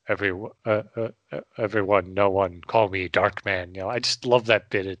 nowhere, everyone, no one, call me Darkman. I just love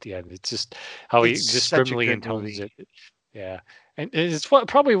that bit at the end. It's just how he just grimly intones it. Yeah. And it's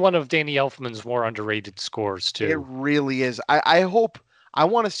probably one of Danny Elfman's more underrated scores, too. It really is. I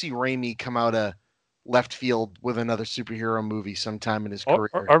want to see Raimi come out of left field with another superhero movie sometime in his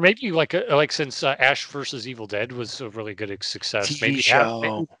career, or maybe like since Ash versus Evil Dead was a really good success, maybe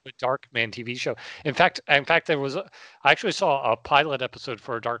a Darkman TV show. In fact, I actually saw a pilot episode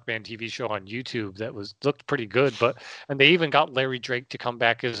for a Darkman TV show on YouTube that looked pretty good, and they even got Larry Drake to come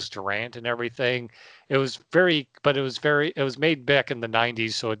back as Durant and everything. It was made back in the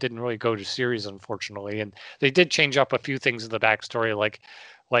 90s, so it didn't really go to series, unfortunately, and they did change up a few things in the backstory, like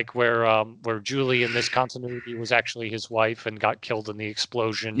where Julie in this continuity was actually his wife and got killed in the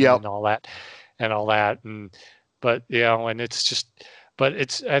explosion and all that. And they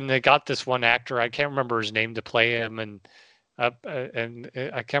got this one actor, I can't remember his name, to play him, and I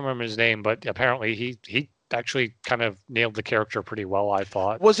can't remember his name, but apparently he actually kind of nailed the character pretty well, I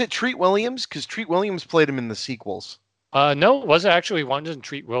thought. Was it Treat Williams? Because Treat Williams played him in the sequels. No, it wasn't actually. One didn't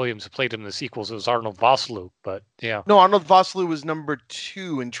Treat Williams who played him in the sequels. It was Arnold Vosloo, but yeah. No, Arnold Vosloo was number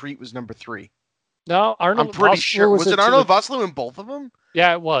 2 and Treat was number 3. No, Arnold I'm pretty Vosloo sure. Was it into Arnold Vosloo in both of them?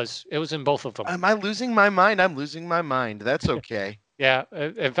 Yeah, it was. It was in both of them. Am I losing my mind? I'm losing my mind. That's okay. Yeah.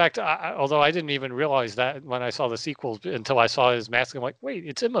 In fact, although I didn't even realize that when I saw the sequels until I saw his mask, I'm like, wait,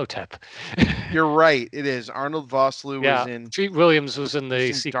 it's Imhotep. You're right. It is. Arnold Vosloo was in. Treat Williams was in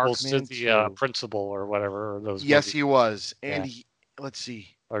the sequels to Darkman the 2. Principal or whatever. Those. Yes, movies. he was. And let's see.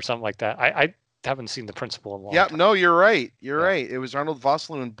 Or something like that. I haven't seen the Principal in a long time. No, you're right. You're right. It was Arnold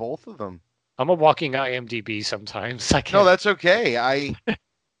Vosloo in both of them. I'm a walking IMDb sometimes. No, that's okay.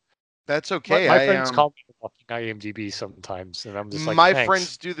 That's okay. My friends call me a walking IMDb sometimes, and I'm just like, my thanks.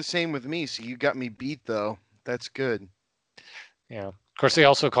 friends do the same with me. So you got me beat, though. That's good. Yeah. Of course, they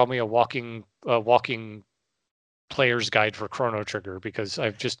also call me a walking player's guide for Chrono Trigger because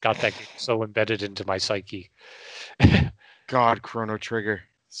I've just got that game so embedded into my psyche. God, Chrono Trigger,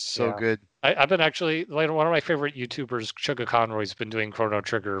 so good. I've been actually one of my favorite YouTubers, Sugar Conroy's been doing Chrono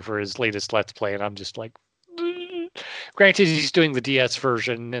Trigger for his latest Let's Play, and I'm just like, granted, he's doing the DS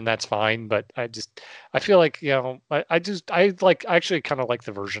version, and that's fine, but I feel like, I actually kind of like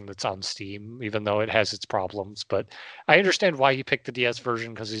the version that's on Steam, even though it has its problems. But I understand why he picked the DS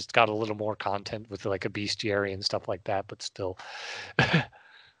version because he's got a little more content with like a bestiary and stuff like that. But still,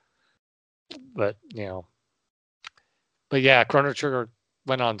 but yeah, Chrono Trigger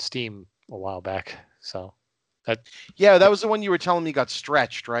went on Steam a while back, so that was the one you were telling me got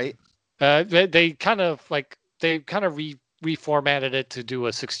stretched, right? They kind of reformatted it to do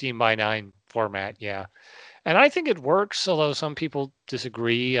a 16:9 format, and I think it works, although some people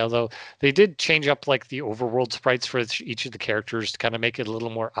disagree. Although they did change up like the overworld sprites for each of the characters to kind of make it a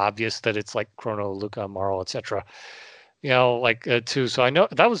little more obvious that it's like Chrono, Luca, Marl, etc. Too. So I know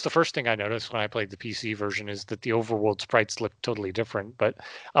that was the first thing I noticed when I played the PC version is that the overworld sprites looked totally different, but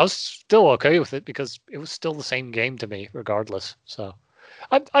I was still okay with it because it was still the same game to me regardless. So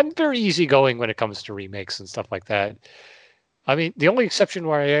I'm very easygoing when it comes to remakes and stuff like that. I mean, the only exception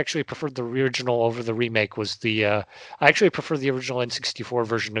where I actually preferred the original over the remake was I actually prefer the original N64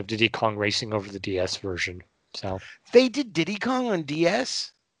 version of Diddy Kong Racing over the DS version. So they did Diddy Kong on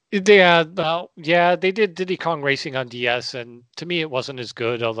DS? They did Diddy Kong Racing on DS, and to me it wasn't as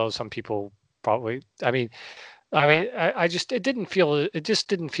good. Although some people probably, it just didn't feel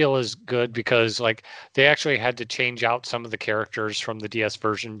as good because like they actually had to change out some of the characters from the DS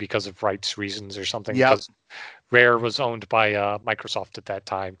version because of rights reasons or something. Yeah. Because Rare was owned by Microsoft at that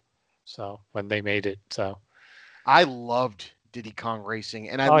time, so when they made it, so I loved Diddy Kong Racing,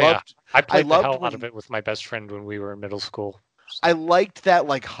 and I played the hell out of it with my best friend when we were in middle school. I liked that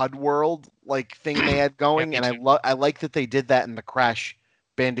like HUD world like thing they had going, and I like that they did that in the Crash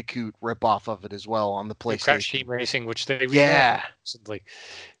Bandicoot ripoff of it as well on the PlayStation. The Crash Team Racing, which they recently.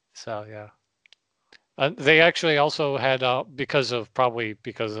 So they actually also had because of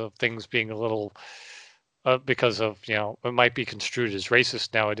things being a little because of it might be construed as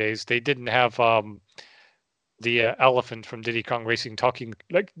racist nowadays. They didn't have the elephant from Diddy Kong Racing talking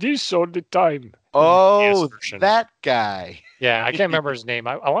like this all the time. Oh, that guy. Yeah, I can't remember his name.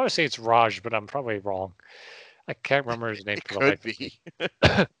 I want to say it's Raj, but I'm probably wrong. I can't remember his name. It could be.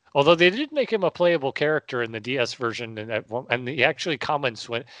 Although they did make him a playable character in the DS version, and he actually comments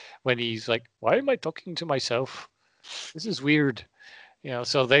when he's like, "Why am I talking to myself? This is weird."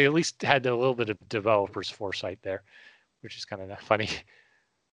 So they at least had a little bit of developer's foresight there, which is kind of funny.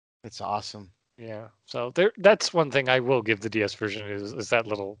 It's awesome. Yeah, so that's one thing I will give the DS version is that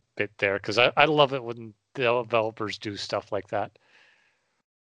little bit there, because I love it when the developers do stuff like that,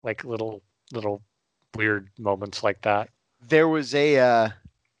 like little weird moments like that. There was a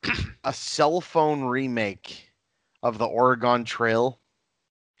cell phone remake of the Oregon Trail.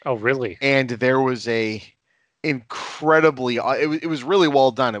 Oh, really? And there was a incredibly it was really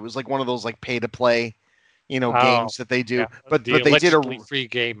well done. It was like one of those like pay to play games that they do, but they did a free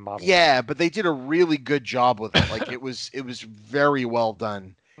game model. Yeah, but they did a really good job with it. Like it was very well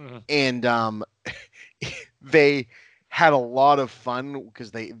done, and they had a lot of fun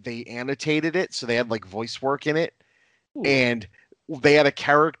because they annotated it, so they had like voice work in it. Ooh. And they had a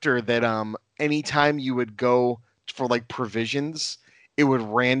character that anytime you would go for like provisions, it would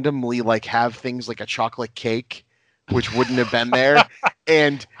randomly like have things like a chocolate cake, which wouldn't have been there.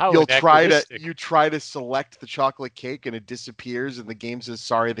 And you try to select the chocolate cake and it disappears and the game says,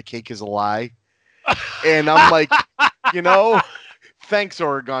 sorry, the cake is a lie. And I'm like, thanks,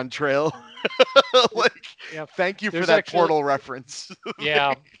 Oregon Trail. Thank you for that Portal reference.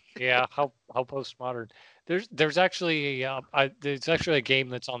 Yeah. how postmodern. There's actually there's actually a game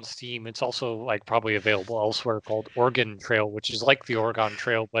that's on Steam. It's also like probably available elsewhere called Oregon Trail, which is like the Oregon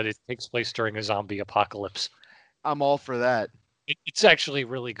Trail, but it takes place during a zombie apocalypse. I'm all for that. It's actually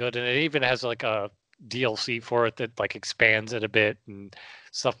really good, and it even has like a DLC for it that like expands it a bit and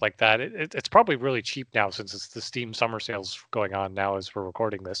stuff like that. It's probably really cheap now since it's the Steam summer sales going on now as we're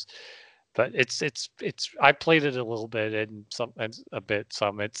recording this. But it's I played it a little bit and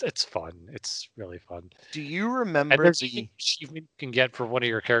it's fun. It's really fun. Do you And remember there's the an achievement you can get for one of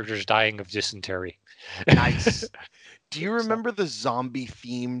your characters dying of dysentery. nice? Do you remember the zombie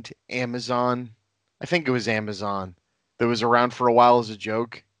themed Amazon? I think it was Amazon that was around for a while as a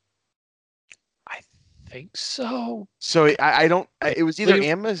joke. I think so. So I don't. It was either Wait.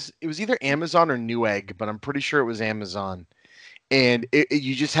 Amazon or Newegg, but I'm pretty sure it was Amazon. And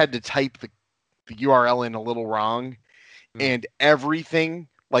you just had to type the URL in a little wrong, and everything,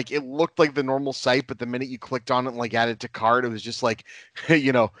 like, it looked like the normal site, but the minute you clicked on it and like added to cart, it was just like,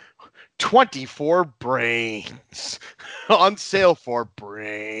 24 brains on sale for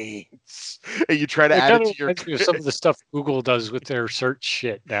brains, and you try to add it to your. Reminds me of some of the stuff Google does with their search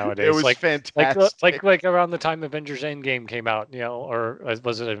shit nowadays. It was fantastic. Like around the time Avengers Endgame came out, or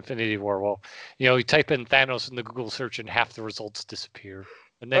was it Infinity War? Well, you type in Thanos in the Google search and half the results disappear.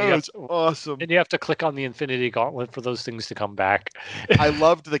 And then That was awesome. And you have to click on the Infinity Gauntlet for those things to come back. I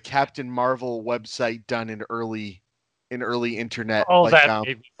loved the Captain Marvel website done in early internet. Oh, that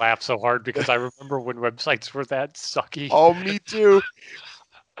made me laugh so hard because I remember when websites were that sucky. Oh, me too.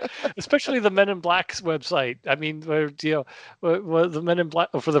 Especially the Men in Black's website. I mean, the Men in Black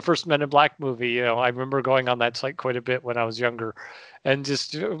for the first Men in Black movie. I remember going on that site quite a bit when I was younger, and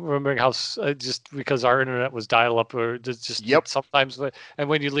just remembering how just because our internet was dial-up, or just sometimes. And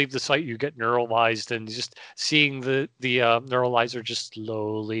when you leave the site, you get neuralized, and just seeing the neuralizer just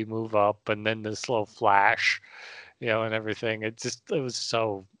slowly move up, and then the slow flash, and everything. It was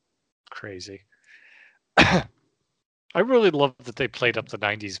so crazy. I really love that they played up the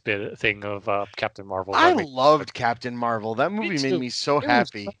 90s bit thing of Captain Marvel. I loved Captain Marvel. That movie made me so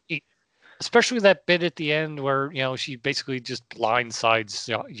happy. Especially that bit at the end where, she basically just blindsides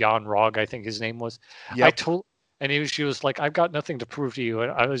Jan Rog, I think his name was. Yep. She was like, I've got nothing to prove to you.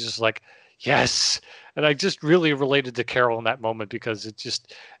 And I was just like, yes. And I just really related to Carol in that moment because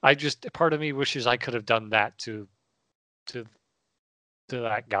part of me wishes I could have done that to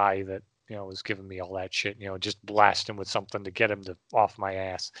that guy that, was giving me all that shit, just blast him with something to get him off my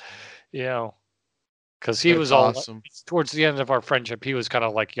ass, because he was awesome. Towards the end of our friendship, he was kind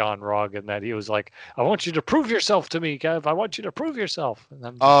of like Jan Rog in that he was like, I want you to prove yourself to me, Kev. I want you to prove yourself.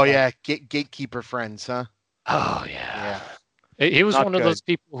 Gatekeeper friends, huh? Oh, yeah. He was one of those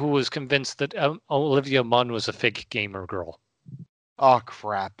people who was convinced that Olivia Munn was a fake gamer girl. Oh,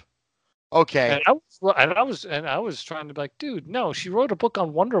 crap. Okay. And I was trying to be like, dude, no, she wrote a book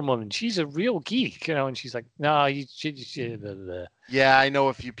on Wonder Woman. She's a real geek, and she's like, no, she blah, blah. Yeah, I know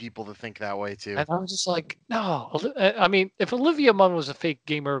a few people that think that way too. And I was just like, no. I mean, if Olivia Munn was a fake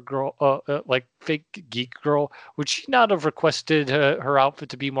gamer girl, like fake geek girl, would she not have requested her outfit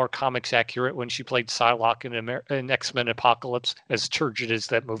to be more comics accurate when she played Psylocke in X-Men Apocalypse, as turgid as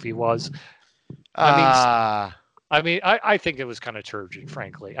that movie was? I think it was kind of turgid,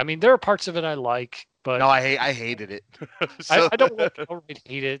 frankly. I mean, there are parts of it I like, but no, I hated it. I don't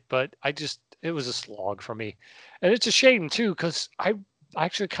hate it, but it was a slog for me, and it's a shame too because I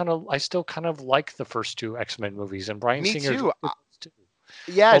still kind of like the first two X-Men movies, and Bryan Singer too.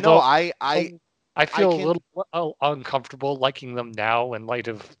 Yeah, although, I feel a little uncomfortable liking them now in light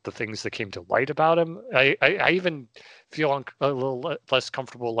of the things that came to light about him. I even feel a little less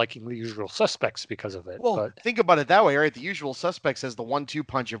comfortable liking The Usual Suspects because of it. Well, think about it that way, right? The Usual Suspects has the 1-2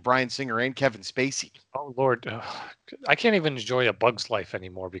 punch of Bryan Singer and Kevin Spacey. Oh, Lord. I can't even enjoy A Bug's Life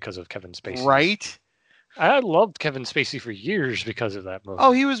anymore because of Kevin Spacey. Right? I loved Kevin Spacey for years because of that movie.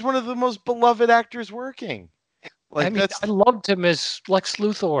 Oh, he was one of the most beloved actors working. I loved him as Lex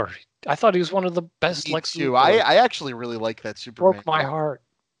Luthor. I thought he was one of the best Lex Luthor. I actually really like that Superman. Broke my heart.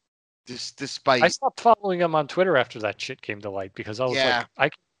 Despite I stopped following him on Twitter after that shit came to light because I was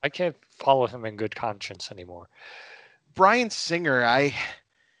like, I can't follow him in good conscience anymore. Bryan Singer,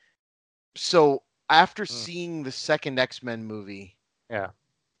 so after seeing the second X-Men movie,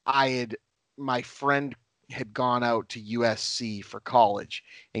 my friend had gone out to USC for college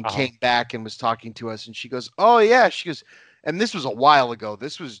and came back and was talking to us, and she goes, oh yeah, and this was a while ago.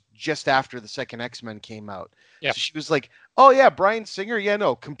 This was just after the second X-Men came out. Yeah. So she was like, oh yeah, Bryan Singer. Yeah,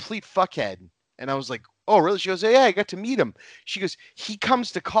 no, complete fuckhead. And I was like, oh really? She goes, yeah, I got to meet him. She goes, he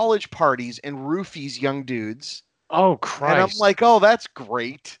comes to college parties and roofies young dudes. Oh, Christ. And I'm like, oh, that's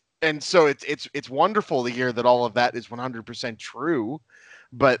great. and so it's wonderful to hear that all of that is 100% true,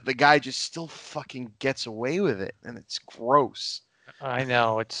 but the guy just still fucking gets away with it, and it's gross. I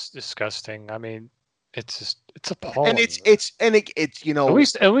know, it's disgusting. I mean, it's And appalling. it's At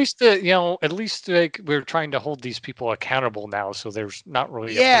least like we're trying to hold these people accountable now, so there's not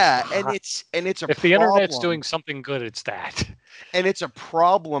really yeah, and it's a if problem. the internet's doing something good, it's that. And it's a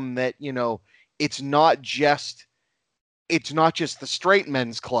problem that it's not just the straight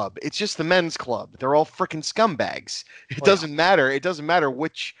men's club. It's just the men's club. They're all freaking scumbags. It doesn't matter. It doesn't matter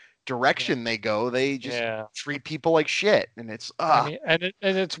which direction they go. They just treat people like shit, and it's I mean, and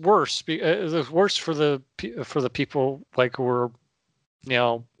it's worse. It's worse for the people like who are,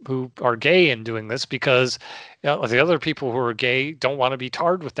 who are gay in doing this, because the other people who are gay don't want to be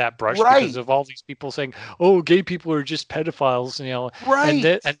tarred with that brush because of all these people saying, "Oh, gay people are just pedophiles,"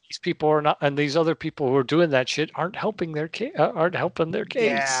 right? And these people are not, and these other people who are doing that shit aren't helping their case.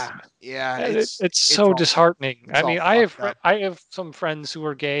 Yeah. It's so disheartening. I mean, I have some friends who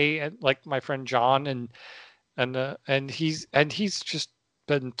are gay, and like my friend John, and he's just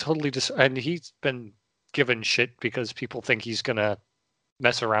been totally and he's been given shit because people think he's gonna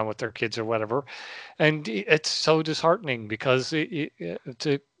mess around with their kids or whatever, and it's so disheartening because he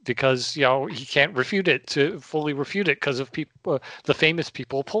can't fully refute it because of people, the famous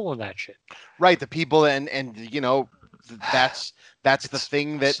people pulling that shit. Right, the people, and that's the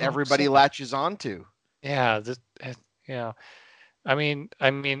thing that everybody latches onto. Yeah, yeah. I mean,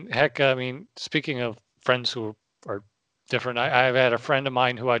 heck, speaking of friends who are different, I've had a friend of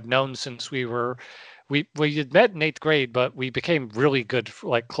mine who I'd known since we had met in 8th grade, but we became really good,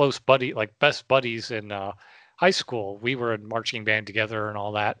 like close buddy, like best buddies in high school. We were in marching band together and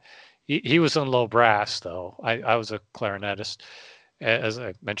all that. He was in low brass though. I was a clarinetist, as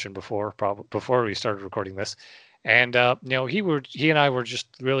I mentioned before, probably before we started recording this. And he and I were just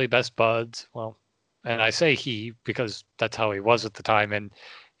really best buds. Well, and I say he because that's how he was at the time. And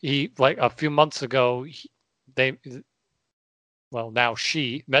he, like a few months ago, now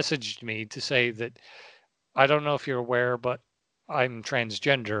she messaged me to say that, I don't know if you're aware, but I'm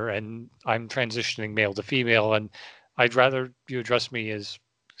transgender and I'm transitioning male to female, and I'd rather you address me as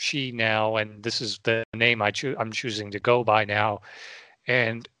she now, and this is the name I'm choosing to go by now.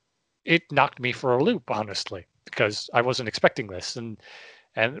 And it knocked me for a loop, honestly, because I wasn't expecting this.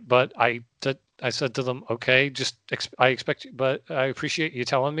 But I said to them, okay, but I appreciate you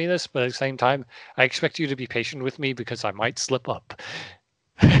telling me this, but at the same time, I expect you to be patient with me because I might slip up.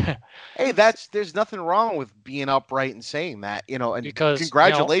 Hey, there's nothing wrong with being upright and saying that, and because,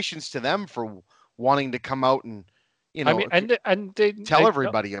 congratulations to them for wanting to come out and, and they tell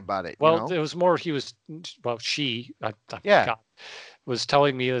everybody about it. Well, it was more, she was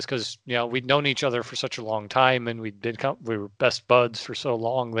telling me this because, we'd known each other for such a long time, and we were best buds for so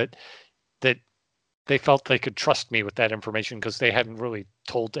long that they felt they could trust me with that information because they hadn't really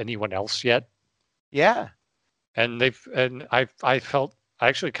told anyone else yet. Yeah. And I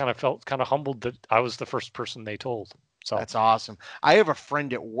actually kind of felt kind of humbled that I was the first person they told. So that's awesome. I have a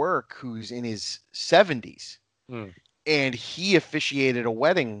friend at work who's in his 70s, and he officiated a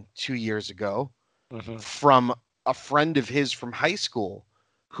wedding 2 years ago from a friend of his from high school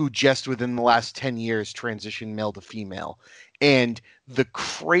who just within the last 10 years transitioned male to female. And the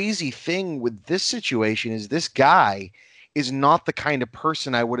crazy thing with this situation is this guy is not the kind of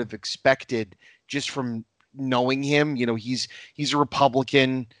person I would have expected just from knowing him. He's a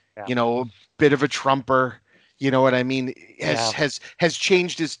Republican, a bit of a Trumper, you know what I mean? Has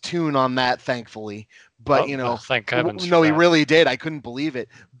changed his tune on that, thankfully. But thank heavens. No, he really did. I couldn't believe it.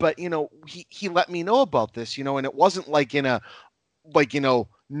 But he let me know about this, and it wasn't like in a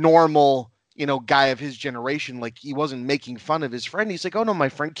normal guy of his generation. Like, he wasn't making fun of his friend. He's like, oh no, my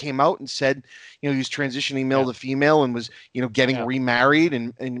friend came out and said, he was transitioning male to female and was, getting remarried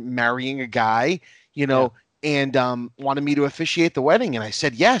and marrying a guy, and wanted me to officiate the wedding. And I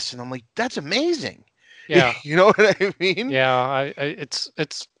said yes. And I'm like, that's amazing. Yeah. You know what I mean? Yeah. And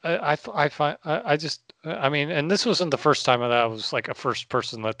this wasn't the first time that I was like a first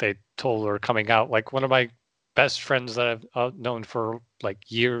person that they told or coming out. Like, one of my best friends that I've known for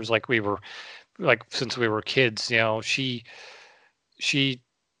like years, like we were like since we were kids, she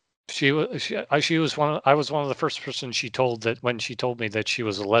was I was one of the first person she told that when she told me that she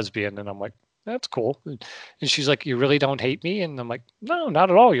was a lesbian, and I'm like, that's cool. And she's like, you really don't hate me? And I'm like, no, not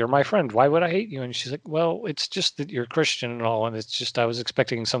at all. You're my friend. Why would I hate you? And she's like, well, it's just that you're Christian and all, and it's just I was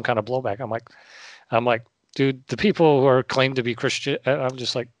expecting some kind of blowback. I'm like, dude, the people who are claim to be Christian, I'm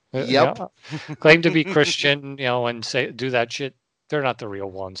just like, claim to be Christian, and do that shit. They're not the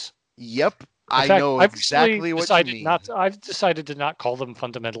real ones. Yep. I fact, know I've exactly what you mean. I've decided to not call them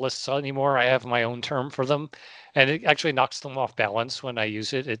fundamentalists anymore. I have my own term for them, and it actually knocks them off balance when I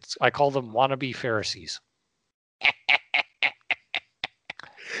use it. I call them wannabe Pharisees.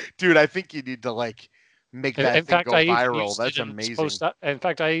 Dude, I think you need to like make that In thing fact, go I even viral. used That's it in this amazing. post. In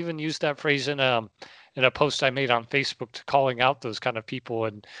fact, I even used that phrase in a post I made on Facebook to calling out those kind of people.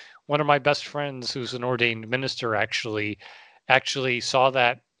 And one of my best friends, who's an ordained minister, actually saw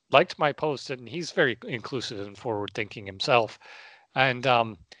that, liked my post, and he's very inclusive and forward thinking himself. And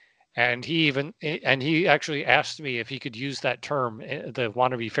he actually asked me if he could use that term, the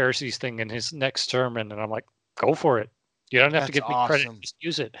wannabe Pharisees thing, in his next sermon, and I'm like, go for it. You don't have to That's give me credit; awesome. just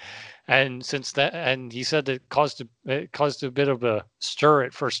use it. And since that, and he said it caused a bit of a stir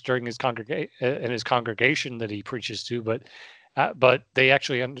at first during his congregation that he preaches to, but they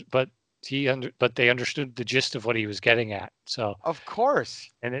actually but they understood the gist of what he was getting at. So Of course.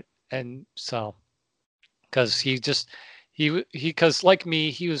 and so because because like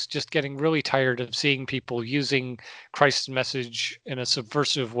me, he was just getting really tired of seeing people using Christ's message in a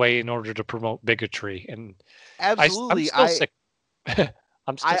subversive way in order to promote bigotry. And I'm Absolutely. still sick.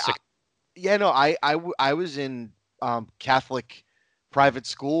 I'm still I, sick. yeah, no, I was in Catholic private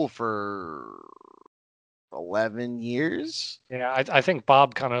school for 11 years. Yeah, I think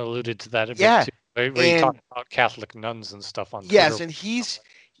Bob kind of alluded to that a bit Yeah. too, where he And talked about Catholic nuns and stuff on yes, Twitter. and he's,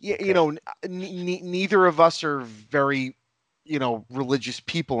 you Okay. know, neither of us are very, religious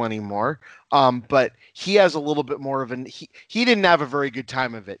people anymore. But he has a little bit more of he didn't have a very good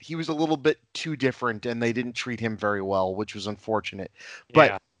time of it. He was a little bit too different and they didn't treat him very well, which was unfortunate.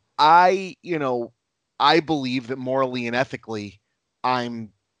 But Yeah. I believe that morally and ethically,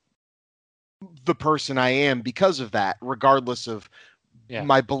 I'm the person I am because of that, regardless of Yeah.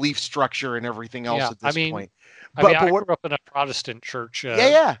 my belief structure and everything else Yeah. at this point. I mean, But I what? grew up in a Protestant church,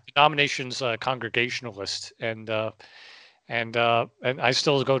 Yeah. denomination's Congregationalist, and I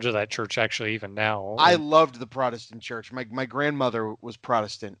still go to that church actually even now. I And loved the Protestant church. My grandmother was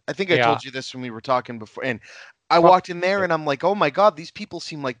Protestant. I think I yeah, told you this when we were talking before. And I prob- walked in there and I'm like, "Oh my God, these people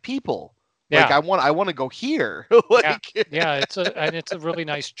seem like people. Like yeah, I want to go here." yeah, Like yeah. It's a really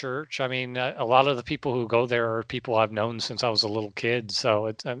nice church. I mean, a lot of the people who go there are people I've known since I was a little kid.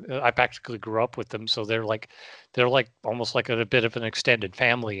 So I practically grew up with them. So they're like almost like a bit of an extended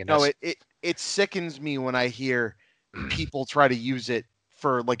family in no, us. it sickens me when I hear people try to use it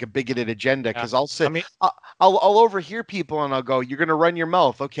for like a bigoted agenda Yeah. because I'll I sit mean, I'll overhear people and I'll go, "You're gonna run your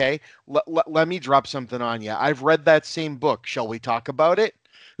mouth, okay? Let me drop something on you. I've read that same book. Shall we talk about it?"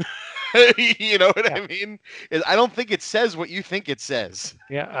 You know what yeah, I mean? I don't think it says what you think it says.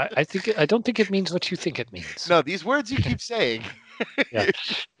 yeah. I don't think it means what you think it means. No, these words you keep saying. Yeah,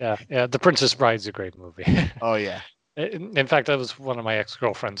 yeah. The Princess Bride's a great movie. Oh yeah. In fact, that was one of my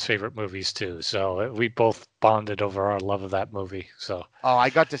ex-girlfriend's favorite movies too. So we both bonded over our love of that movie. So Oh, I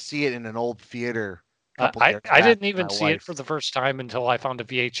got to see it in an old theater a couple years I back didn't with even my see it wife. for the first time until I found a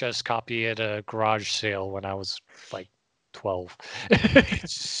VHS copy at a garage sale when I was like 12.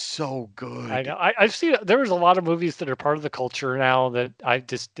 It's so I good. know. I've seen there was a lot of movies that are part of the culture now that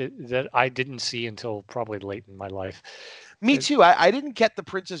that I didn't see until probably late in my life. Me It- too. I didn't get The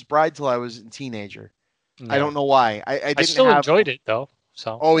Princess Bride till I was a teenager. I yeah. don't know why. I I didn't still have. enjoyed it though.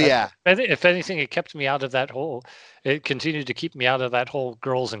 So, Oh yeah. if anything, it kept me out of that whole. It continued to keep me out of that whole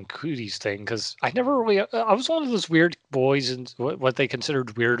girls and cooties thing because I never really. I was one of those weird boys and what they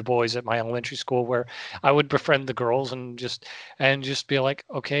considered weird boys at my elementary school, where I would befriend the girls and just be like,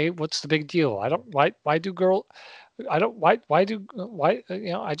 okay, what's the big deal? I don't why do girl. I don't why do why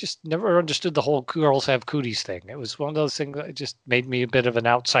I just never understood the whole girls have cooties thing. It was one of those things that just made me a bit of an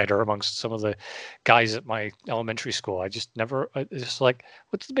outsider amongst some of the guys at my elementary school. I just never it's just like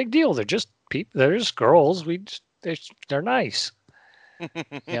what's the big deal? They're just people. They're just girls. They're nice.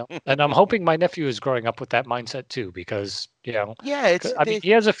 And I'm hoping my nephew is growing up with that mindset too, because Yeah, it's I mean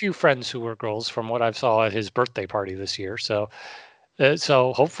he has a few friends who were girls from what I saw at his birthday party this year. So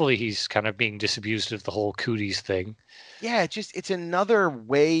hopefully he's kind of being disabused of the whole cooties thing. yeah, it's another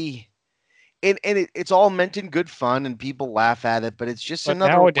way, and it's all meant in good fun, and people laugh at it, but it's just But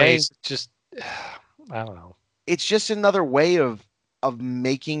another way. nowadays, it's just I don't know. It's just another way of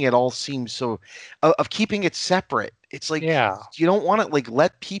making it all seem so, of keeping it separate. It's like Yeah, you don't want to like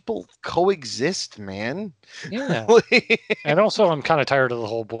let people coexist, man. yeah. And also, I'm kind of tired of the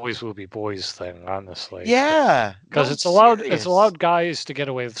whole boys will be boys thing, honestly. Yeah, Because no, it's serious. allowed guys to get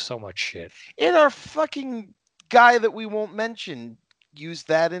away with so much shit. And our fucking guy that we won't mention used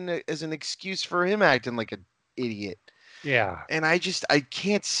that as an excuse for him acting like an idiot. Yeah. And I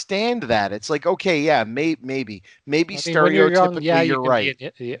can't stand that. It's like, okay, yeah, maybe I mean, when you're young, yeah, stereotypically you you're can be right.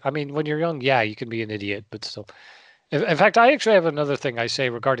 an I mean, when you're young, yeah, you can be an idiot, but still. In fact, I actually have another thing I say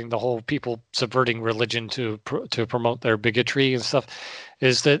regarding the whole people subverting religion to promote their bigotry and stuff,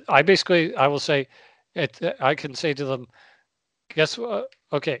 is that I will say, I can say to them, guess what?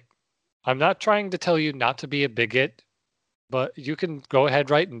 Okay, I'm not trying to tell you not to be a bigot, but you can go ahead,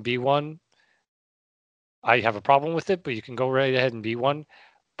 right, and be one. I have a problem with it, but you can go right ahead and be one.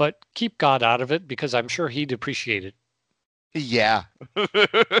 But keep God out of it because I'm sure he'd appreciate it. Yeah.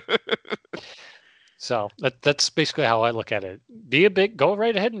 So that's basically how I look at it. Go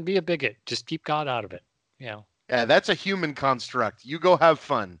right ahead and be a bigot. Just keep God out of it. You know. Yeah, that's a human construct. You go have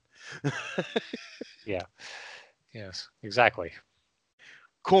fun. Yeah. Yes. Exactly.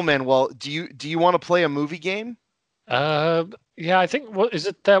 Cool, man. Well, do you want to play a movie game? Yeah. I think what is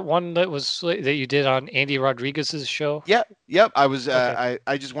it that one that you did on Andy Rodriguez's show? Yep. I was Okay.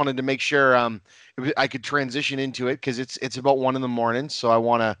 I just wanted to make sure I could transition into it because it's about 1 a.m, so I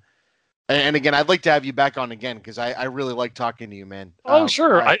want to. And again, I'd like to have you back on again because I really like talking to you, man. Oh,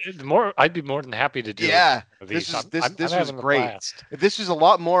 sure. I'd be more than happy to do Yeah, one of this these. is I'm, this I'm, I'm this was having a great. blast. This is a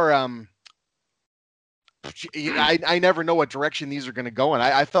lot more. I never know what direction these are going to go in.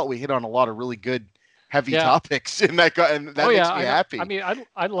 I felt we hit on a lot of really good, heavy Yeah. topics, and that Oh makes yeah. me I know. I happy. mean,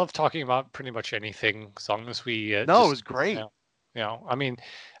 I love talking about pretty much anything as long as we No, it just was great.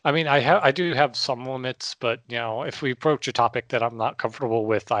 I do have some limits, but if we approach a topic that I'm not comfortable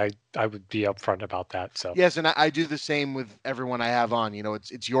with, I would be upfront about that. So Yes, and I do the same with everyone I have on.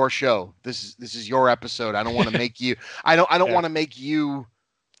 It's your show. This is your episode. I don't want to make you. I don't yeah, want to make you.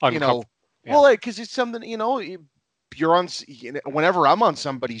 You know, uncomfortable. Yeah, well, because it's something. You're on. Whenever I'm on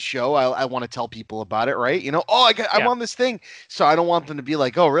somebody's show, I want to tell people about it, right? I'm yeah. on this thing, so I don't want them to be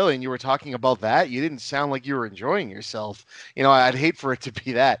like, oh, really? And you were talking about that? You didn't sound like you were enjoying yourself. I'd hate for it to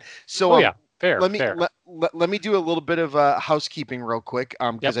be that. So Oh yeah, fair, let me fair. let me do a little bit of housekeeping real quick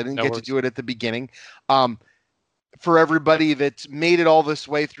because Yep, I didn't no get to worries. do it at the beginning. Um, for everybody that's made it all this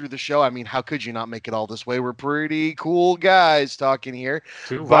way through the show, I mean, how could you not make it all this way? We're pretty cool guys talking here,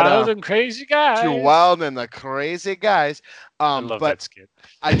 Two but wild and crazy too guys. wild and the crazy guys. I love But that skit.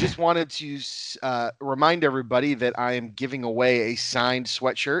 I just wanted to remind everybody that I am giving away a signed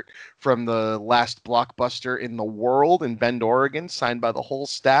sweatshirt from the last Blockbuster in the world in Bend, Oregon, signed by the whole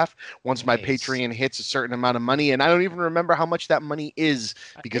staff. Once my Nice. Patreon hits a certain amount of money, and I don't even remember how much that money is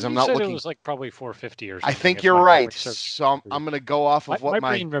I because think I'm you not said it looking. was like probably 450 or I something think if you're my right. memory serves me So I'm correctly. going to go off My of what my my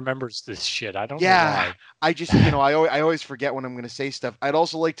brain remembers this shit. I don't know yeah, why. I just, I always forget when I'm going to say stuff. I'd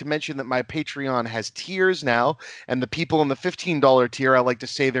also like to mention that my Patreon has tiers now, and the people in the $15 tier, I like to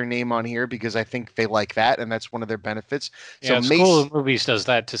say their name on here because I think they like that, and that's one of their benefits. So Yeah, School Mace, of Movies does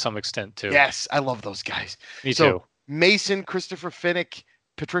that to some extent too. yes, I love those guys. Me So too. Mason, Christopher Finnick,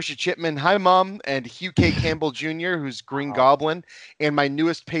 Patricia Chipman, hi mom, and Hugh K. Campbell Jr., who's Green Wow. Goblin, and my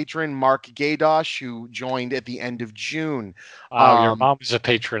newest patron, Mark Gaydosh, who joined at the end of June. Wow, your Um, mom is a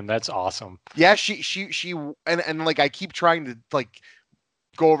patron. That's awesome. yeah, she and like I keep trying to like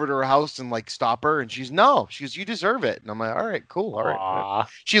go over to her house and like stop her, and she goes, you deserve it, and I'm like, all right, cool, all right. Aw.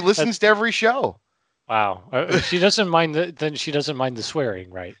 She That's listens to every show. wow. She doesn't mind then she doesn't mind the swearing,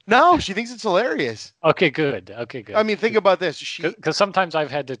 right? No, she thinks it's hilarious. Okay, good. Okay, I good. mean, think about this. She Because sometimes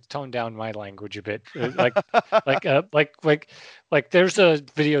I've had to tone down my language a bit. Like there's a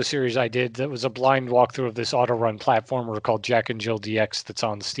video series I did that was a blind walkthrough of this auto run platformer called Jack and Jill DX that's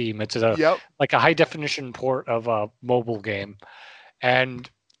on Steam. It's yep. like a high definition port of a mobile game, and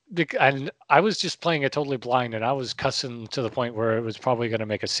and I was just playing it totally blind, and I was cussing to the point where it was probably going to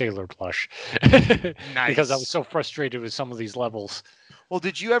make a sailor blush because I was Nice. so frustrated with some of these levels. Well,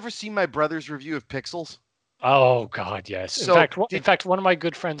 did you ever see my brother's review of Pixels? Oh God, yes. So In did fact, one of my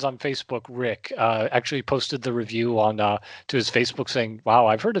good friends on Facebook, Rick, actually posted the review on to his Facebook saying, "Wow,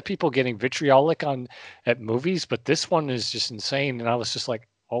 I've heard of people getting vitriolic on at movies, but this one is just insane." And I was just like,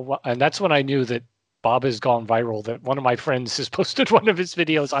 "Oh," and that's when I knew that Bob has gone viral. That one of my friends has posted one of his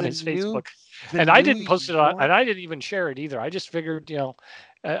videos on the his new Facebook, the and I New didn't post it on, York and I didn't even share it either. I just figured,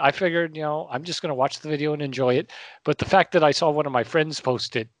 I'm just going to watch the video and enjoy it. But the fact that I saw one of my friends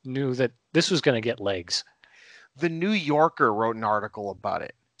post it, knew that this was going to get legs. the New Yorker wrote an article about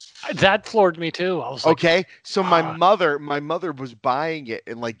it. That floored me too. I was like, Okay, so ah, my mother was buying it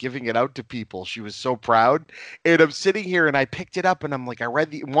and like giving it out to people. She was so proud, and I'm sitting here and I picked it up and I'm like, I read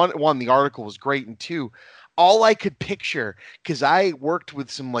the one the article was great, and two, all I could picture because I worked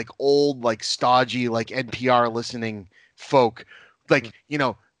with some like old like stodgy like NPR listening folk, like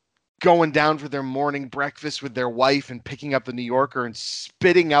going down for their morning breakfast with their wife and picking up the New Yorker and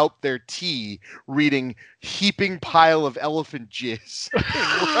spitting out their tea, reading heaping pile of elephant jizz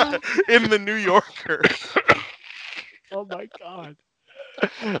in the New Yorker. Oh my God.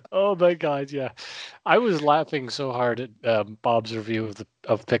 Oh my God, yeah. I was laughing so hard at Bob's review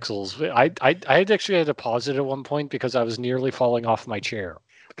of Pixels. I had actually had to pause it at one point because I was nearly falling off my chair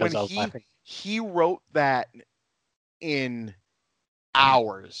because When I was laughing. he wrote that in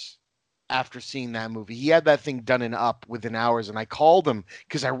hours after seeing that movie. He had that thing done and up within hours, and I called him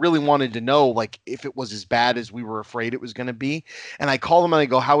because I really wanted to know like if it was as bad as we were afraid it was going to be. And I called him and I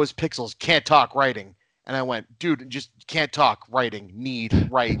go, "How is Pixels? Can't talk writing." And I went, "Dude, just can't talk writing. Need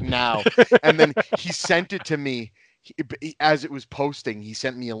right now." And then he sent it to me. As it was posting, he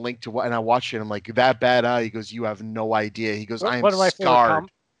sent me a link to what, and I watched it. I'm like, "That bad?" He goes, "You have no idea." He goes, "I am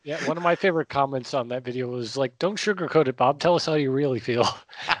scarred." Yeah, one of my favorite comments on that video was like, "Don't sugarcoat it, Bob. Tell us how you really feel."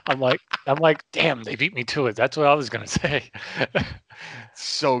 I'm like, damn, they beat me to it. That's what I was gonna say.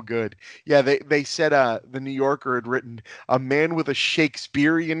 So good. Yeah, they said the New Yorker had written a man with a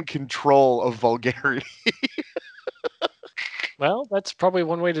Shakespearean control of vulgarity. Well, that's probably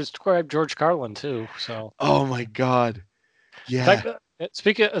one way to describe George Carlin too. So. Oh my God. Yeah. In fact,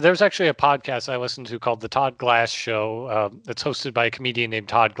 there's actually a podcast I listened to called The Todd Glass Show. That's hosted by a comedian named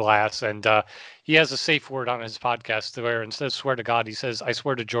Todd Glass, and he has a safe word on his podcast where instead of "swear to God," he says, "I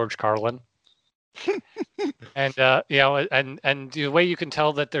swear to George Carlin." And and the way you can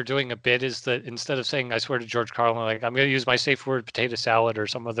tell that they're doing a bit is that instead of saying "I swear to George Carlin," like I'm going to use my safe word "potato salad" or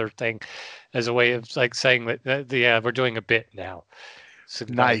some other thing as a way of like saying that we're doing a bit now.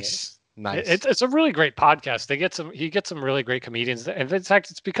 Nice. It's a really great podcast. He gets some really great comedians, and in fact,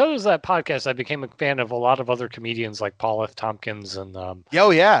 it's because of that podcast I became a fan of a lot of other comedians like Paul F. Tompkins and and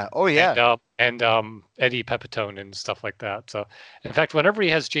Eddie Pepitone and stuff like that. So, in fact, whenever he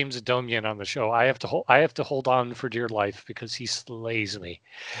has James Adomian on the show, I have to hold on for dear life because he slays me.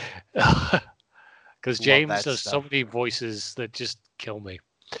 Because James does so many voices that just kill me.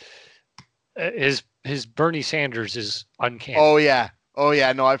 His Bernie Sanders is uncanny. Oh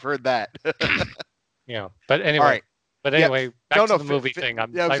yeah, no, I've heard that. Yeah, but anyway. All right. But anyway, back to the movie thing. I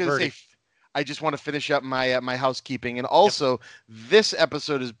just want to finish up my my housekeeping, and also this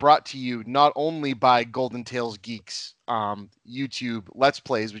episode is brought to you not only by Golden Tales Geeks YouTube Let's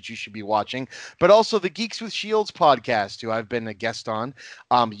Plays, which you should be watching, but also the Geeks with Shields podcast, who I've been a guest on.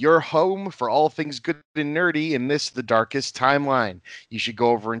 Your home for all things good and nerdy in this, the darkest timeline. You should go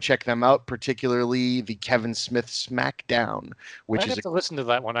over and check them out, particularly the Kevin Smith Smackdown, which I have to listen to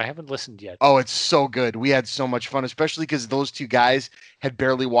that one. I haven't listened yet. Oh, it's so good. We had so much fun, especially because those two guys had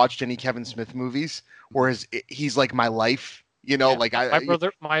barely watched any Kevin Smith movies, whereas he's like my life. You know, like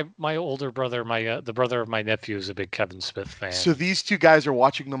my older brother, the brother of my nephew is a big Kevin Smith fan. So these two guys are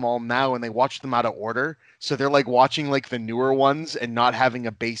watching them all now, and they watch them out of order. So they're like watching like the newer ones and not having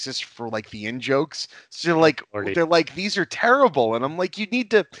a basis for like the in jokes. So they're like, these are terrible, and I'm like, you need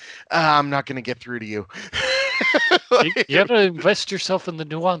to. I'm not going to get through to you. You have to invest yourself in the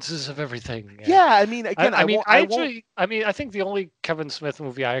nuances of everything. Yeah, I mean, again, I think the only Kevin Smith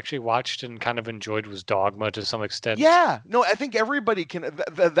movie I actually watched and kind of enjoyed was Dogma to some extent. Yeah, no, I think everybody can.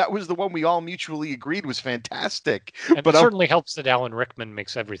 That was the one we all mutually agreed was fantastic. And it certainly helps that Alan Rickman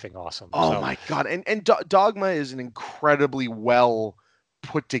makes everything awesome. Oh my God, and Dogma is an incredibly well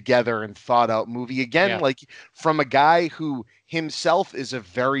put together and thought out movie. Again, like from a guy who himself is a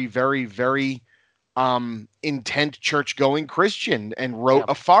very, very, very intent church-going Christian and wrote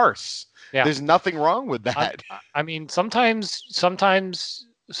a farce. Yeah. There's nothing wrong with that. I mean, sometimes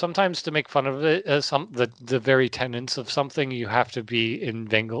to make fun of it, the very tenets of something, you have to be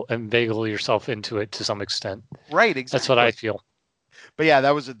inveigle yourself into it to some extent. Right, exactly. That's what I feel. But yeah,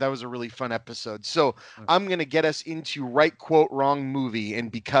 that was a really fun episode. So I'm gonna get us into right quote wrong movie,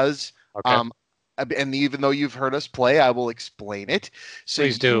 and because and even though you've heard us play, I will explain it. So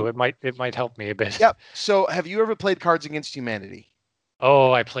please do. It might help me a bit. Yep. So have you ever played Cards Against Humanity?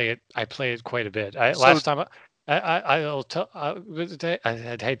 Oh, I play it quite a bit. Last time I'll tell.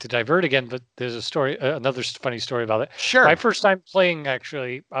 I'd hate to divert again, but there's a story, another funny story about it. Sure. My first time playing,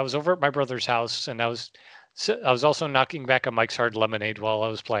 actually, I was over at my brother's house, and I was also knocking back a Mike's Hard Lemonade while I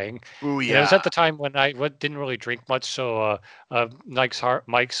was playing. Ooh, yeah. And it was at the time when I didn't really drink much, so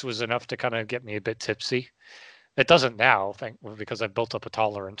Mike's was enough to kind of get me a bit tipsy. It doesn't now, because I've built up a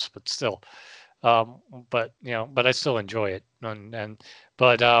tolerance, but still. But I still enjoy it,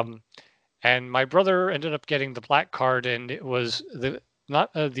 and my brother ended up getting the black card, and it was the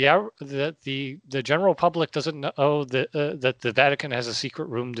general public doesn't know that the Vatican has a secret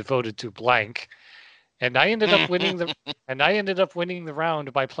room devoted to blank, And I ended up winning the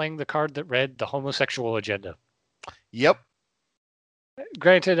round by playing the card that read the homosexual agenda. Yep.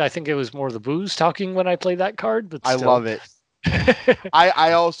 Granted, I think it was more the booze talking when I played that card, but still. I love it.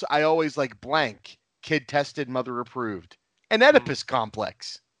 I always like blank, kid tested, mother approved. An Oedipus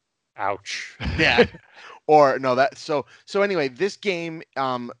complex. Ouch. Yeah. Or no, that so anyway, this game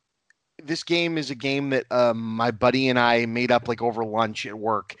is a game that my buddy and I made up like over lunch at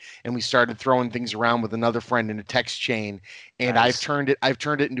work, and we started throwing things around with another friend in a text chain, and Nice. I've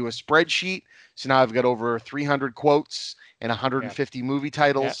turned it into a spreadsheet. So now I've got over 300 quotes and 150 movie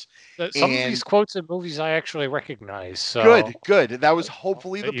titles. Some of And- these quotes and movies I actually recognize. So Good. That was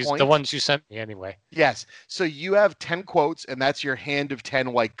hopefully the point. The ones you sent me anyway. Yes. So you have 10 quotes, and that's your hand of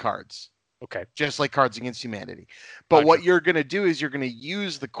 10 white cards, Okay. just like Cards Against Humanity. But what you're going to do is you're going to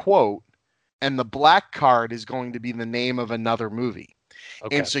use the quote, and the black card is going to be the name of another movie.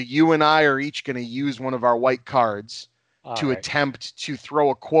 Okay. And so you and I are each going to use one of our white cards to All right. attempt to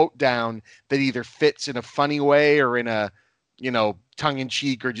throw a quote down that either fits in a funny way or in a,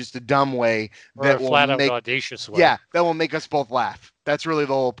 tongue-in-cheek or just a dumb way Or that a will flat out make audacious way. that will make us both laugh. That's really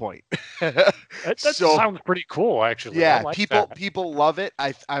the whole point. That So- sounds pretty cool, actually. I Yeah, like people that. people love it.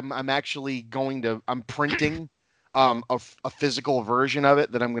 I'm actually I'm printing a physical version of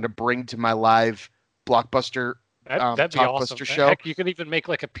it that I'm going to bring to my live Blockbuster. That'd be awesome. Blockbuster show. Heck, you could even make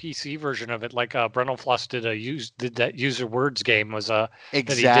like a PC version of it, like Brennan Floss did that User Words game was that he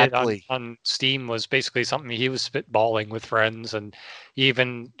did Exactly. on Steam was basically something he was spitballing with friends, and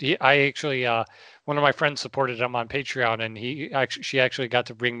I actually one of my friends supported him on Patreon, and she actually got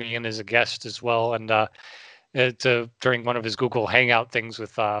to bring me in as a guest as well, and during one of his Google Hangout things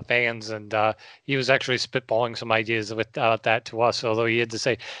with fans, and he was actually spitballing some ideas about that to us. Although he had to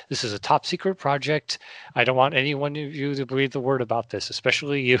say, "This is a top secret project. I don't want anyone of you to breathe the word about this,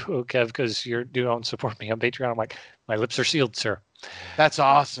 especially you, Kev, because you don't support me on Patreon." I'm like, "My lips are sealed, sir." That's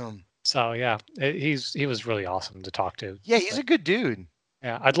awesome. So yeah, he was really awesome to talk to. Yeah, he's a good dude.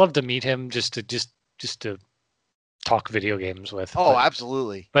 Yeah, I'd love to meet him just to talk video games with. Oh, but-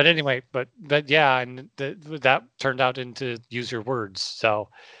 absolutely. But anyway, but yeah, and that turned out into User Words. So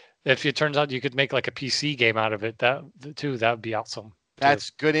if it turns out you could make like a PC game out of it, that would be awesome.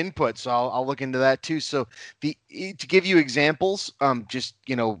 That's good input. So I'll look into that too. So to give you examples, just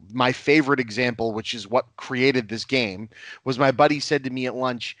my favorite example, which is what created this game, was my buddy said to me at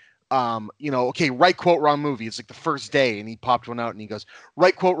lunch, okay, right quote, wrong movie. It's like the first day, and he popped one out and he goes,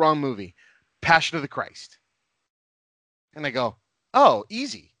 right quote, wrong movie, Passion of the Christ. And I go, oh,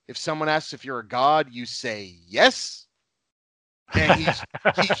 easy. If someone asks if you're a god, you say yes. And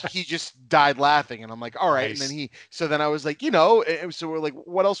he just died laughing, and I'm like, all right. Nice. And then I was like, so we're like,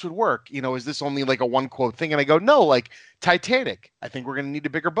 what else would work? Is this only like a one quote thing? And I go, no, like Titanic. I think we're gonna need a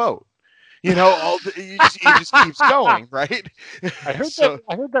bigger boat. It just keeps going, right? I heard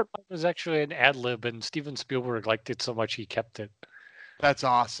that was actually an ad lib, and Steven Spielberg liked it so much he kept it. That's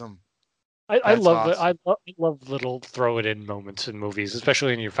awesome. I That's love awesome. I love little throw it in moments in movies,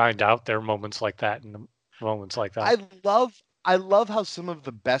 especially when you find out there are moments like that and moments like that. I love how some of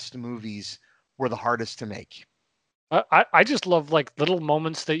the best movies were the hardest to make. I just love like little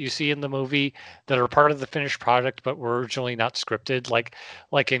moments that you see in the movie that are part of the finished product but were originally not scripted.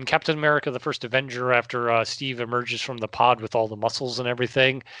 Like in Captain America: The First Avenger, after Steve emerges from the pod with all the muscles and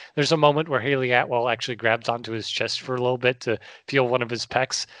everything, there's a moment where Haley Atwell actually grabs onto his chest for a little bit to feel one of his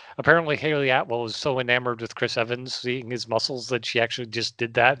pecs. Apparently, Haley Atwell was so enamored with Chris Evans seeing his muscles that she actually just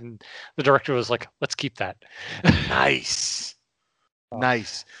did that, and the director was like, "Let's keep that." Nice.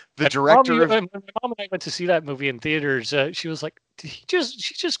 Nice. The And director when of my mom and I went to see that movie in theaters, she was like, "Did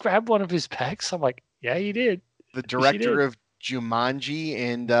she just grab one of his pecs?" I'm like, "Yeah, he did." the did. director of Jumanji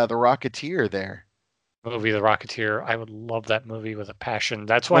and The Rocketeer there. Movie The Rocketeer. I would love that movie with a passion.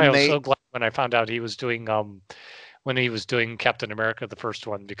 That's why I was so glad when I found out he was doing Captain America, the first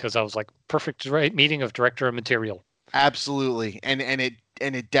one, because I was like, perfect meeting of director and material. Absolutely. And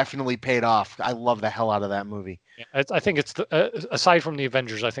it definitely paid off. I love the hell out of that movie. Yeah, I think it's aside from the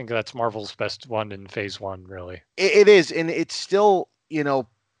Avengers, I think that's Marvel's best one in Phase 1, really. It is, and it's still,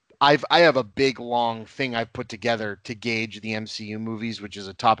 I have a big long thing I've put together to gauge the MCU movies, which is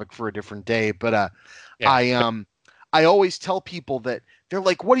a topic for a different day. But I always tell people that they're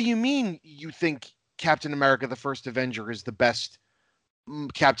like, "What do you mean you think Captain America: The First Avenger is the best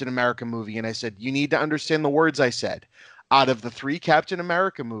Captain America movie?" And I said, "You need to understand the words I said. Out of the 3 Captain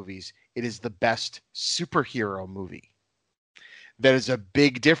America movies, it is the best superhero movie." That is a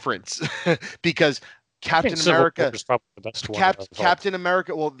big difference because Captain America is probably the best one. Captain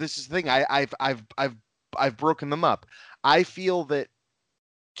America. Well, this is the thing. I've broken them up. I feel that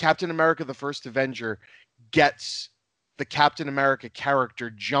Captain America: The First Avenger gets the Captain America character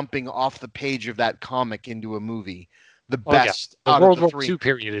jumping off the page of that comic into a movie. The best The out World of the War three. II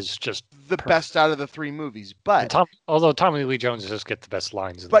period is just The perfect. best out of the three movies. But although Tommy Lee Jones does get the best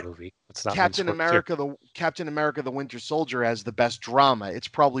lines in the movie. It's not Captain America: The Winter Soldier has the best drama. It's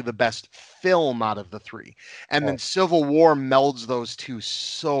probably the best film out of the three. And then Civil War melds those two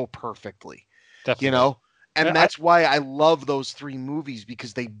so perfectly. Definitely. You know? And that's why I love those three movies,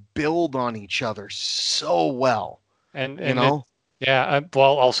 because they build on each other so well. And you know?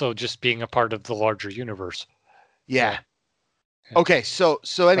 Well, also just being a part of the larger universe. Yeah. Okay, so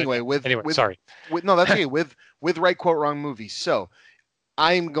anyway, sorry. No, that's okay. With right quote wrong movies. So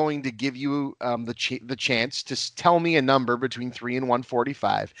I'm going to give you the chance to tell me a number between 3 and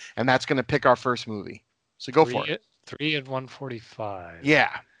 145, and that's going to pick our first movie. So go for it. 3 and 145.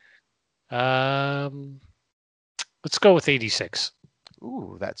 Yeah. Let's go with 86.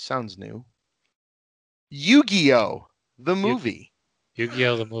 Ooh, that sounds new. Yu-Gi-Oh! The movie.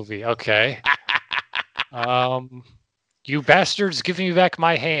 Yu-Gi-Oh! The movie. Okay. You bastards, give me back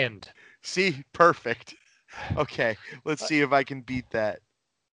my hand. See, perfect. Okay, let's see if I can beat that.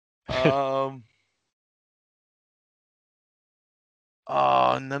 Oh,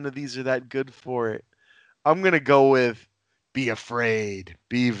 none of these are that good for it. I'm going to go with Be Afraid.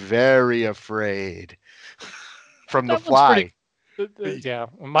 Be very afraid. From The Fly. Yeah.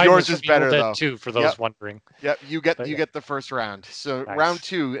 Yours is better, though. Too, for those wondering. Yep, you get the first round. So nice. Round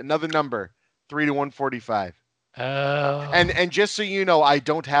 2, another number, 3 to 145. And just so you know, I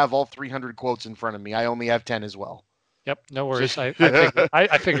don't have all 300 quotes in front of me. I only have 10 as well. Yep, no worries. I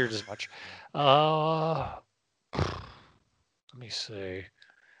figured as much. Let me see.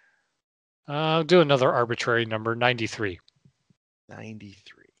 I'll do another arbitrary number, 93.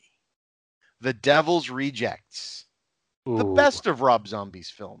 93. The Devil's Rejects. Ooh. The best of Rob Zombie's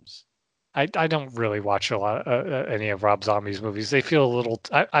films. I don't really watch a lot any of Rob Zombie's movies. They feel a little.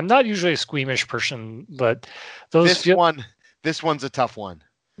 I'm not usually a squeamish person, but those this one's a tough one.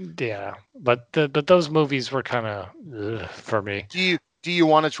 Yeah, but those movies were kind of for me. Do you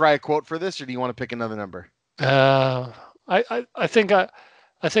want to try a quote for this, or do you want to pick another number? I think I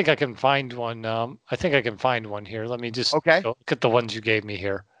can find one. I think I can find one here. Let me just look at the ones you gave me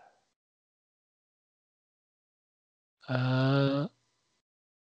here.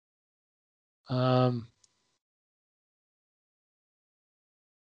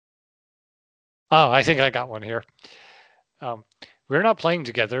 I think I got one here. We're not playing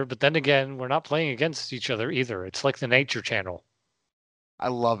together, but then again, we're not playing against each other either. It's like the Nature Channel. I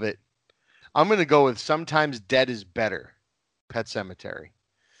love it. I'm going to go with Sometimes Dead is Better. Pet Sematary.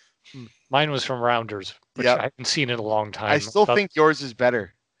 Mine was from Rounders, which I haven't seen in a long time. I still think yours is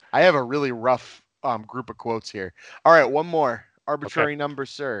better. I have a really rough group of quotes here. All right, one more. Arbitrary number,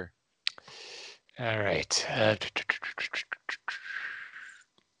 sir. All right.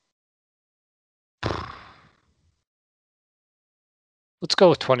 Let's go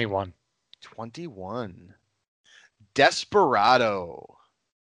with 21. 21. Desperado.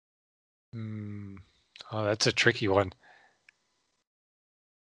 Oh, that's a tricky one.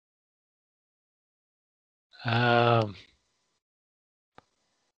 Well,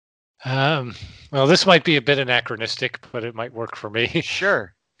 this might be a bit anachronistic, but it might work for me.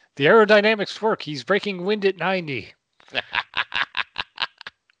 Sure. The aerodynamics work. He's breaking wind at 90.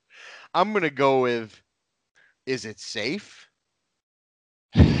 I'm going to go with, is it safe?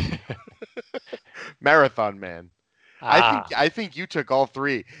 Marathon Man. I think you took all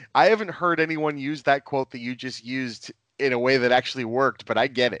three. I haven't heard anyone use that quote that you just used in a way that actually worked, but I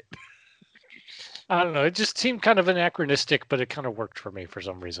get it. I don't know. It just seemed kind of anachronistic, but it kind of worked for me for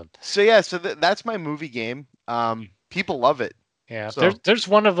some reason. So yeah, that's my movie game. People love it. Yeah, so. There's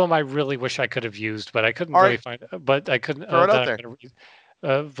one of them I really wish I could have used, but I couldn't really find. But I couldn't. Throw it out there.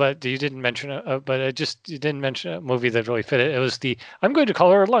 But you didn't mention it. But you didn't mention a movie that really fit it. It was I'm going to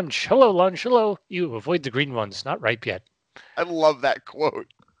call her lunch. Hello, lunch. Hello. You avoid the green ones. Not ripe yet. I love that quote.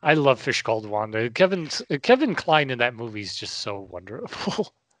 I love Fish Called Wanda. Kevin Kline in that movie is just so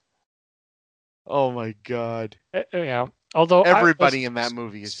wonderful. Oh my God. Yeah. Although everybody in that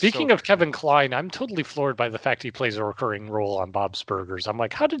movie is. Speaking of Kevin Kline, I'm totally floored by the fact he plays a recurring role on Bob's Burgers. I'm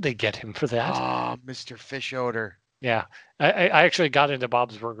like, how did they get him for that? Oh, Mr. Fish Odor. Yeah, I actually got into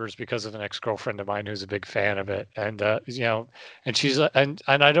Bob's Burgers because of an ex-girlfriend of mine who's a big fan of it, and and she's and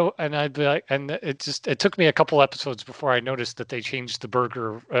I don't, and I'd be like, and it took me a couple episodes before I noticed that they changed the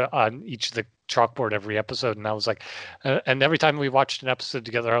burger on each of the chalkboard every episode, and I was like, and every time we watched an episode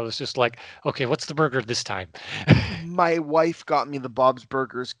together, I was just like, okay, what's the burger this time? My wife got me the Bob's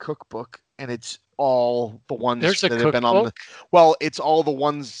Burgers cookbook, and it's all the ones There's a that have been on the. cookbook. Well, it's all the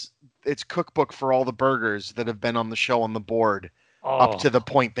ones. It's cookbook for all the burgers that have been on the show on the board up to Oh, the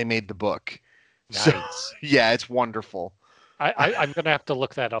point they made the book. So nice. yeah, it's wonderful. I'm gonna have to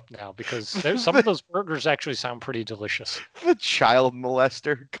look that up now because there's some of those burgers actually sound pretty delicious. The child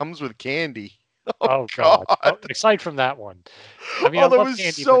molester comes with candy. Oh God! Oh, aside from that one, I mean, I that love was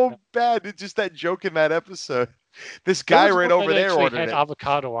candy, so but bad. It's just that joke in that episode. This there guy was right one over that there actually ordered had it.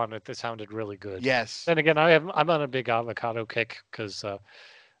 avocado on it that sounded really good. Yes. Then again, I'm on a big avocado kick because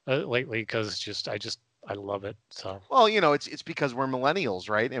lately because I love it. So Well, it's because we're millennials,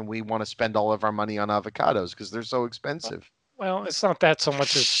 right? And we want to spend all of our money on avocados because they're so expensive. well, it's not that so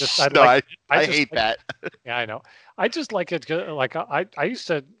much as just I No, like. I just hate like, that. Yeah, I know. I just like it. Like I used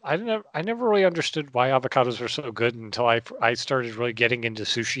to. I never really understood why avocados were so good until I started really getting into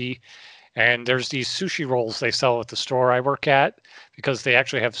sushi. And there's these sushi rolls they sell at the store I work at because they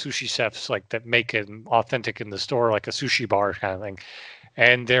actually have sushi chefs like that make it authentic in the store, like a sushi bar kind of thing.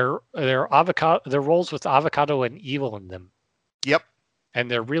 And they're rolls with avocado and eel in them, Yep. and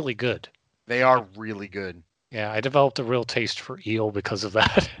they're really good. They are really good. Yeah, I developed a real taste for eel because of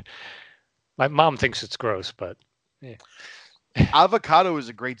that. My mom thinks it's gross, but yeah. Avocado is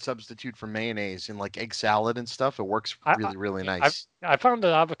a great substitute for mayonnaise in like egg salad and stuff. It works really, really nice. I found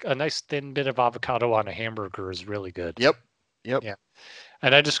a nice thin bit of avocado on a hamburger is really good. Yep. Yeah.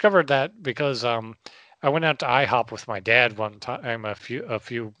 And I discovered that because I went out to IHOP with my dad one time a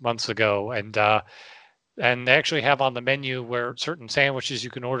few months ago, and they actually have on the menu where certain sandwiches you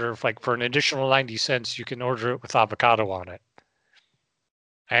can order like for an additional 90 cents, you can order it with avocado on it.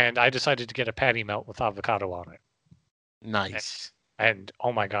 And I decided to get a patty melt with avocado on it. Nice. And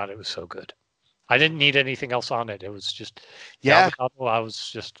oh my God, it was so good. I didn't need anything else on it. It was just avocado. I was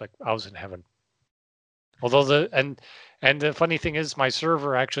just like I was in heaven. Although the funny thing is, my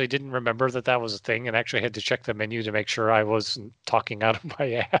server actually didn't remember that was a thing, and actually had to check the menu to make sure I wasn't talking out of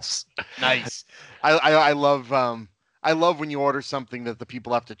my ass. Nice. I love when you order something that the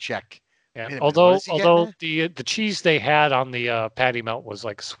people have to check. Yeah. Although the cheese they had on the patty melt was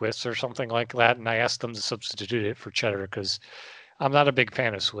like Swiss or something like that, and I asked them to substitute it for cheddar because I'm not a big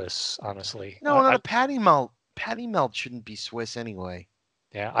fan of Swiss, honestly. No, not a patty melt. Patty melt shouldn't be Swiss anyway.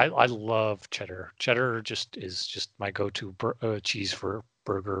 Yeah, I love cheddar. Cheddar is just my go-to cheese for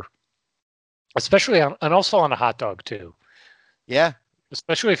burger, especially and also on a hot dog too. Yeah,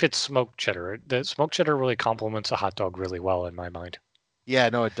 especially if it's smoked cheddar. The smoked cheddar really complements a hot dog really well in my mind. Yeah,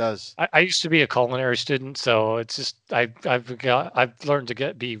 no, it does. I used to be a culinary student, so it's just I've learned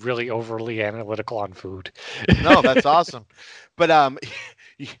to be really overly analytical on food. No, that's awesome. But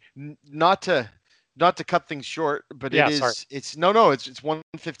not to cut things short, but Yeah, it's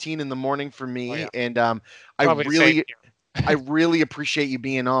 1:15 in the morning for me, Oh, yeah. and Probably I really appreciate you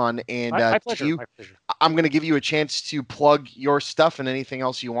being on. And my pleasure. My pleasure. I'm going to give you a chance to plug your stuff and anything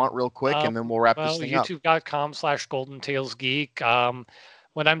else you want real quick, and then we'll wrap this thing up. YouTube.com/GoldenTailsGeek.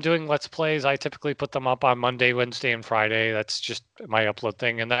 When I'm doing Let's Plays, I typically put them up on Monday, Wednesday, and Friday. That's just my upload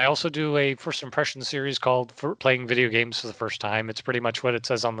thing. And I also do a first impression series called Playing Video Games for the First Time. It's pretty much what it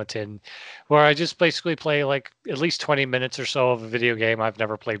says on the tin, where I just basically play like at least 20 minutes or so of a video game I've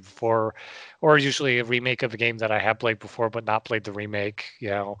never played before, or usually a remake of a game that I have played before but not played the remake.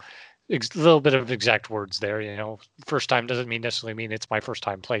 A little bit of exact words there. First time doesn't necessarily mean it's my first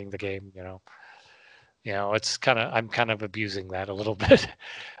time playing the game. It's I'm kind of abusing that a little bit.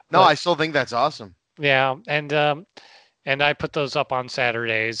 No, I still think that's awesome. Yeah, and I put those up on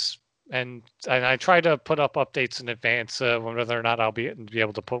Saturdays, and I try to put up updates in advance, whether or not I'll be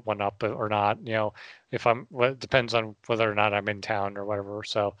able to put one up or not. If it depends on whether or not I'm in town or whatever.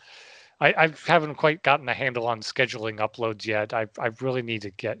 So I haven't quite gotten a handle on scheduling uploads yet. I really need to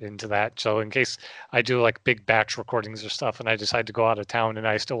get into that. So in case I do like big batch recordings or stuff, and I decide to go out of town, and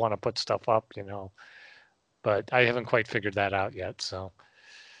I still want to put stuff up, but I haven't quite figured that out yet. So,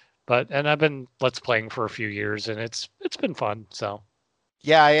 and I've been Let's Playing for a few years, and it's been fun. So,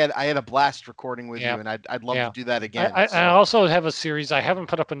 yeah, I had a blast recording with you, and I'd love to do that again. I also have a series. I haven't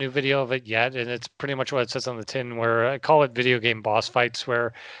put up a new video of it yet, and it's pretty much what it says on the tin, where I call it Video Game Boss Fights,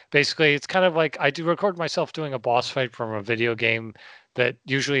 where basically it's kind of like I do record myself doing a boss fight from a video game that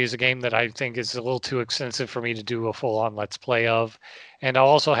usually is a game that I think is a little too extensive for me to do a full-on Let's Play of. And I'll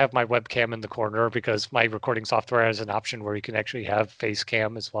also have my webcam in the corner because my recording software has an option where you can actually have face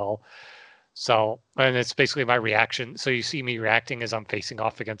cam as well. So, and it's basically my reaction. So you see me reacting as I'm facing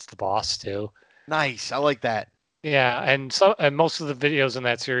off against the boss too. Nice. I like that. Yeah, and most of the videos in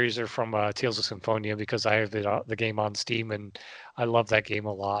that series are from Tales of Symphonia because I have the game on Steam and I love that game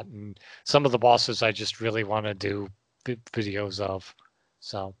a lot. And some of the bosses I just really want to do videos of.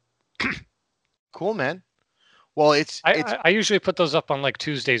 So Cool, man. Well, it's I usually put those up on like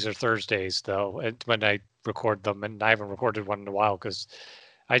Tuesdays or Thursdays though, when I record them, and I haven't recorded one in a while because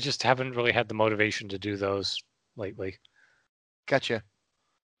I just haven't really had the motivation to do those lately. Gotcha.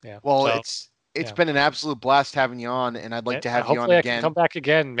 Yeah. Well, so, it's been an absolute blast having you on, and I'd like to have you on hopefully again. I can come back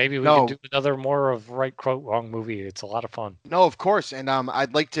again. Maybe we can do another more of Right Quote Wrong Movie. It's a lot of fun. No, of course, and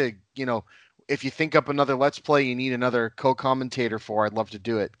I'd like to, if you think up another Let's Play you need another co-commentator for, I'd love to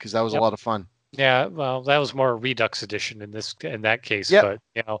do it because that was a lot of fun. Yeah, well, that was more a Redux edition in that case, yep.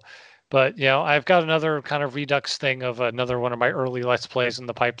 but I've got another kind of Redux thing of another one of my early Let's Plays in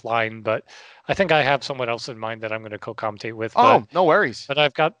the pipeline, but I think I have someone else in mind that I'm going to co-commentate with. Oh, no worries. But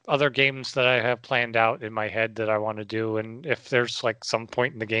I've got other games that I have planned out in my head that I want to do, and if there's like some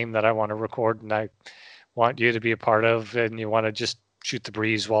point in the game that I want to record and I want you to be a part of, and you want to just shoot the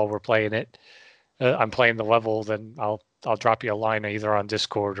breeze while we're playing it, I'm playing the level, then I'll drop you a line either on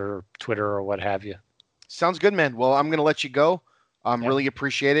Discord or Twitter or what have you. Sounds good, man. Well, I'm going to let you go. Really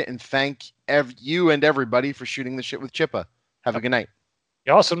appreciate it, and thank you and everybody for shooting the shit with Chippa. Have a good night.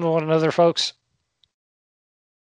 Be awesome to one another, folks.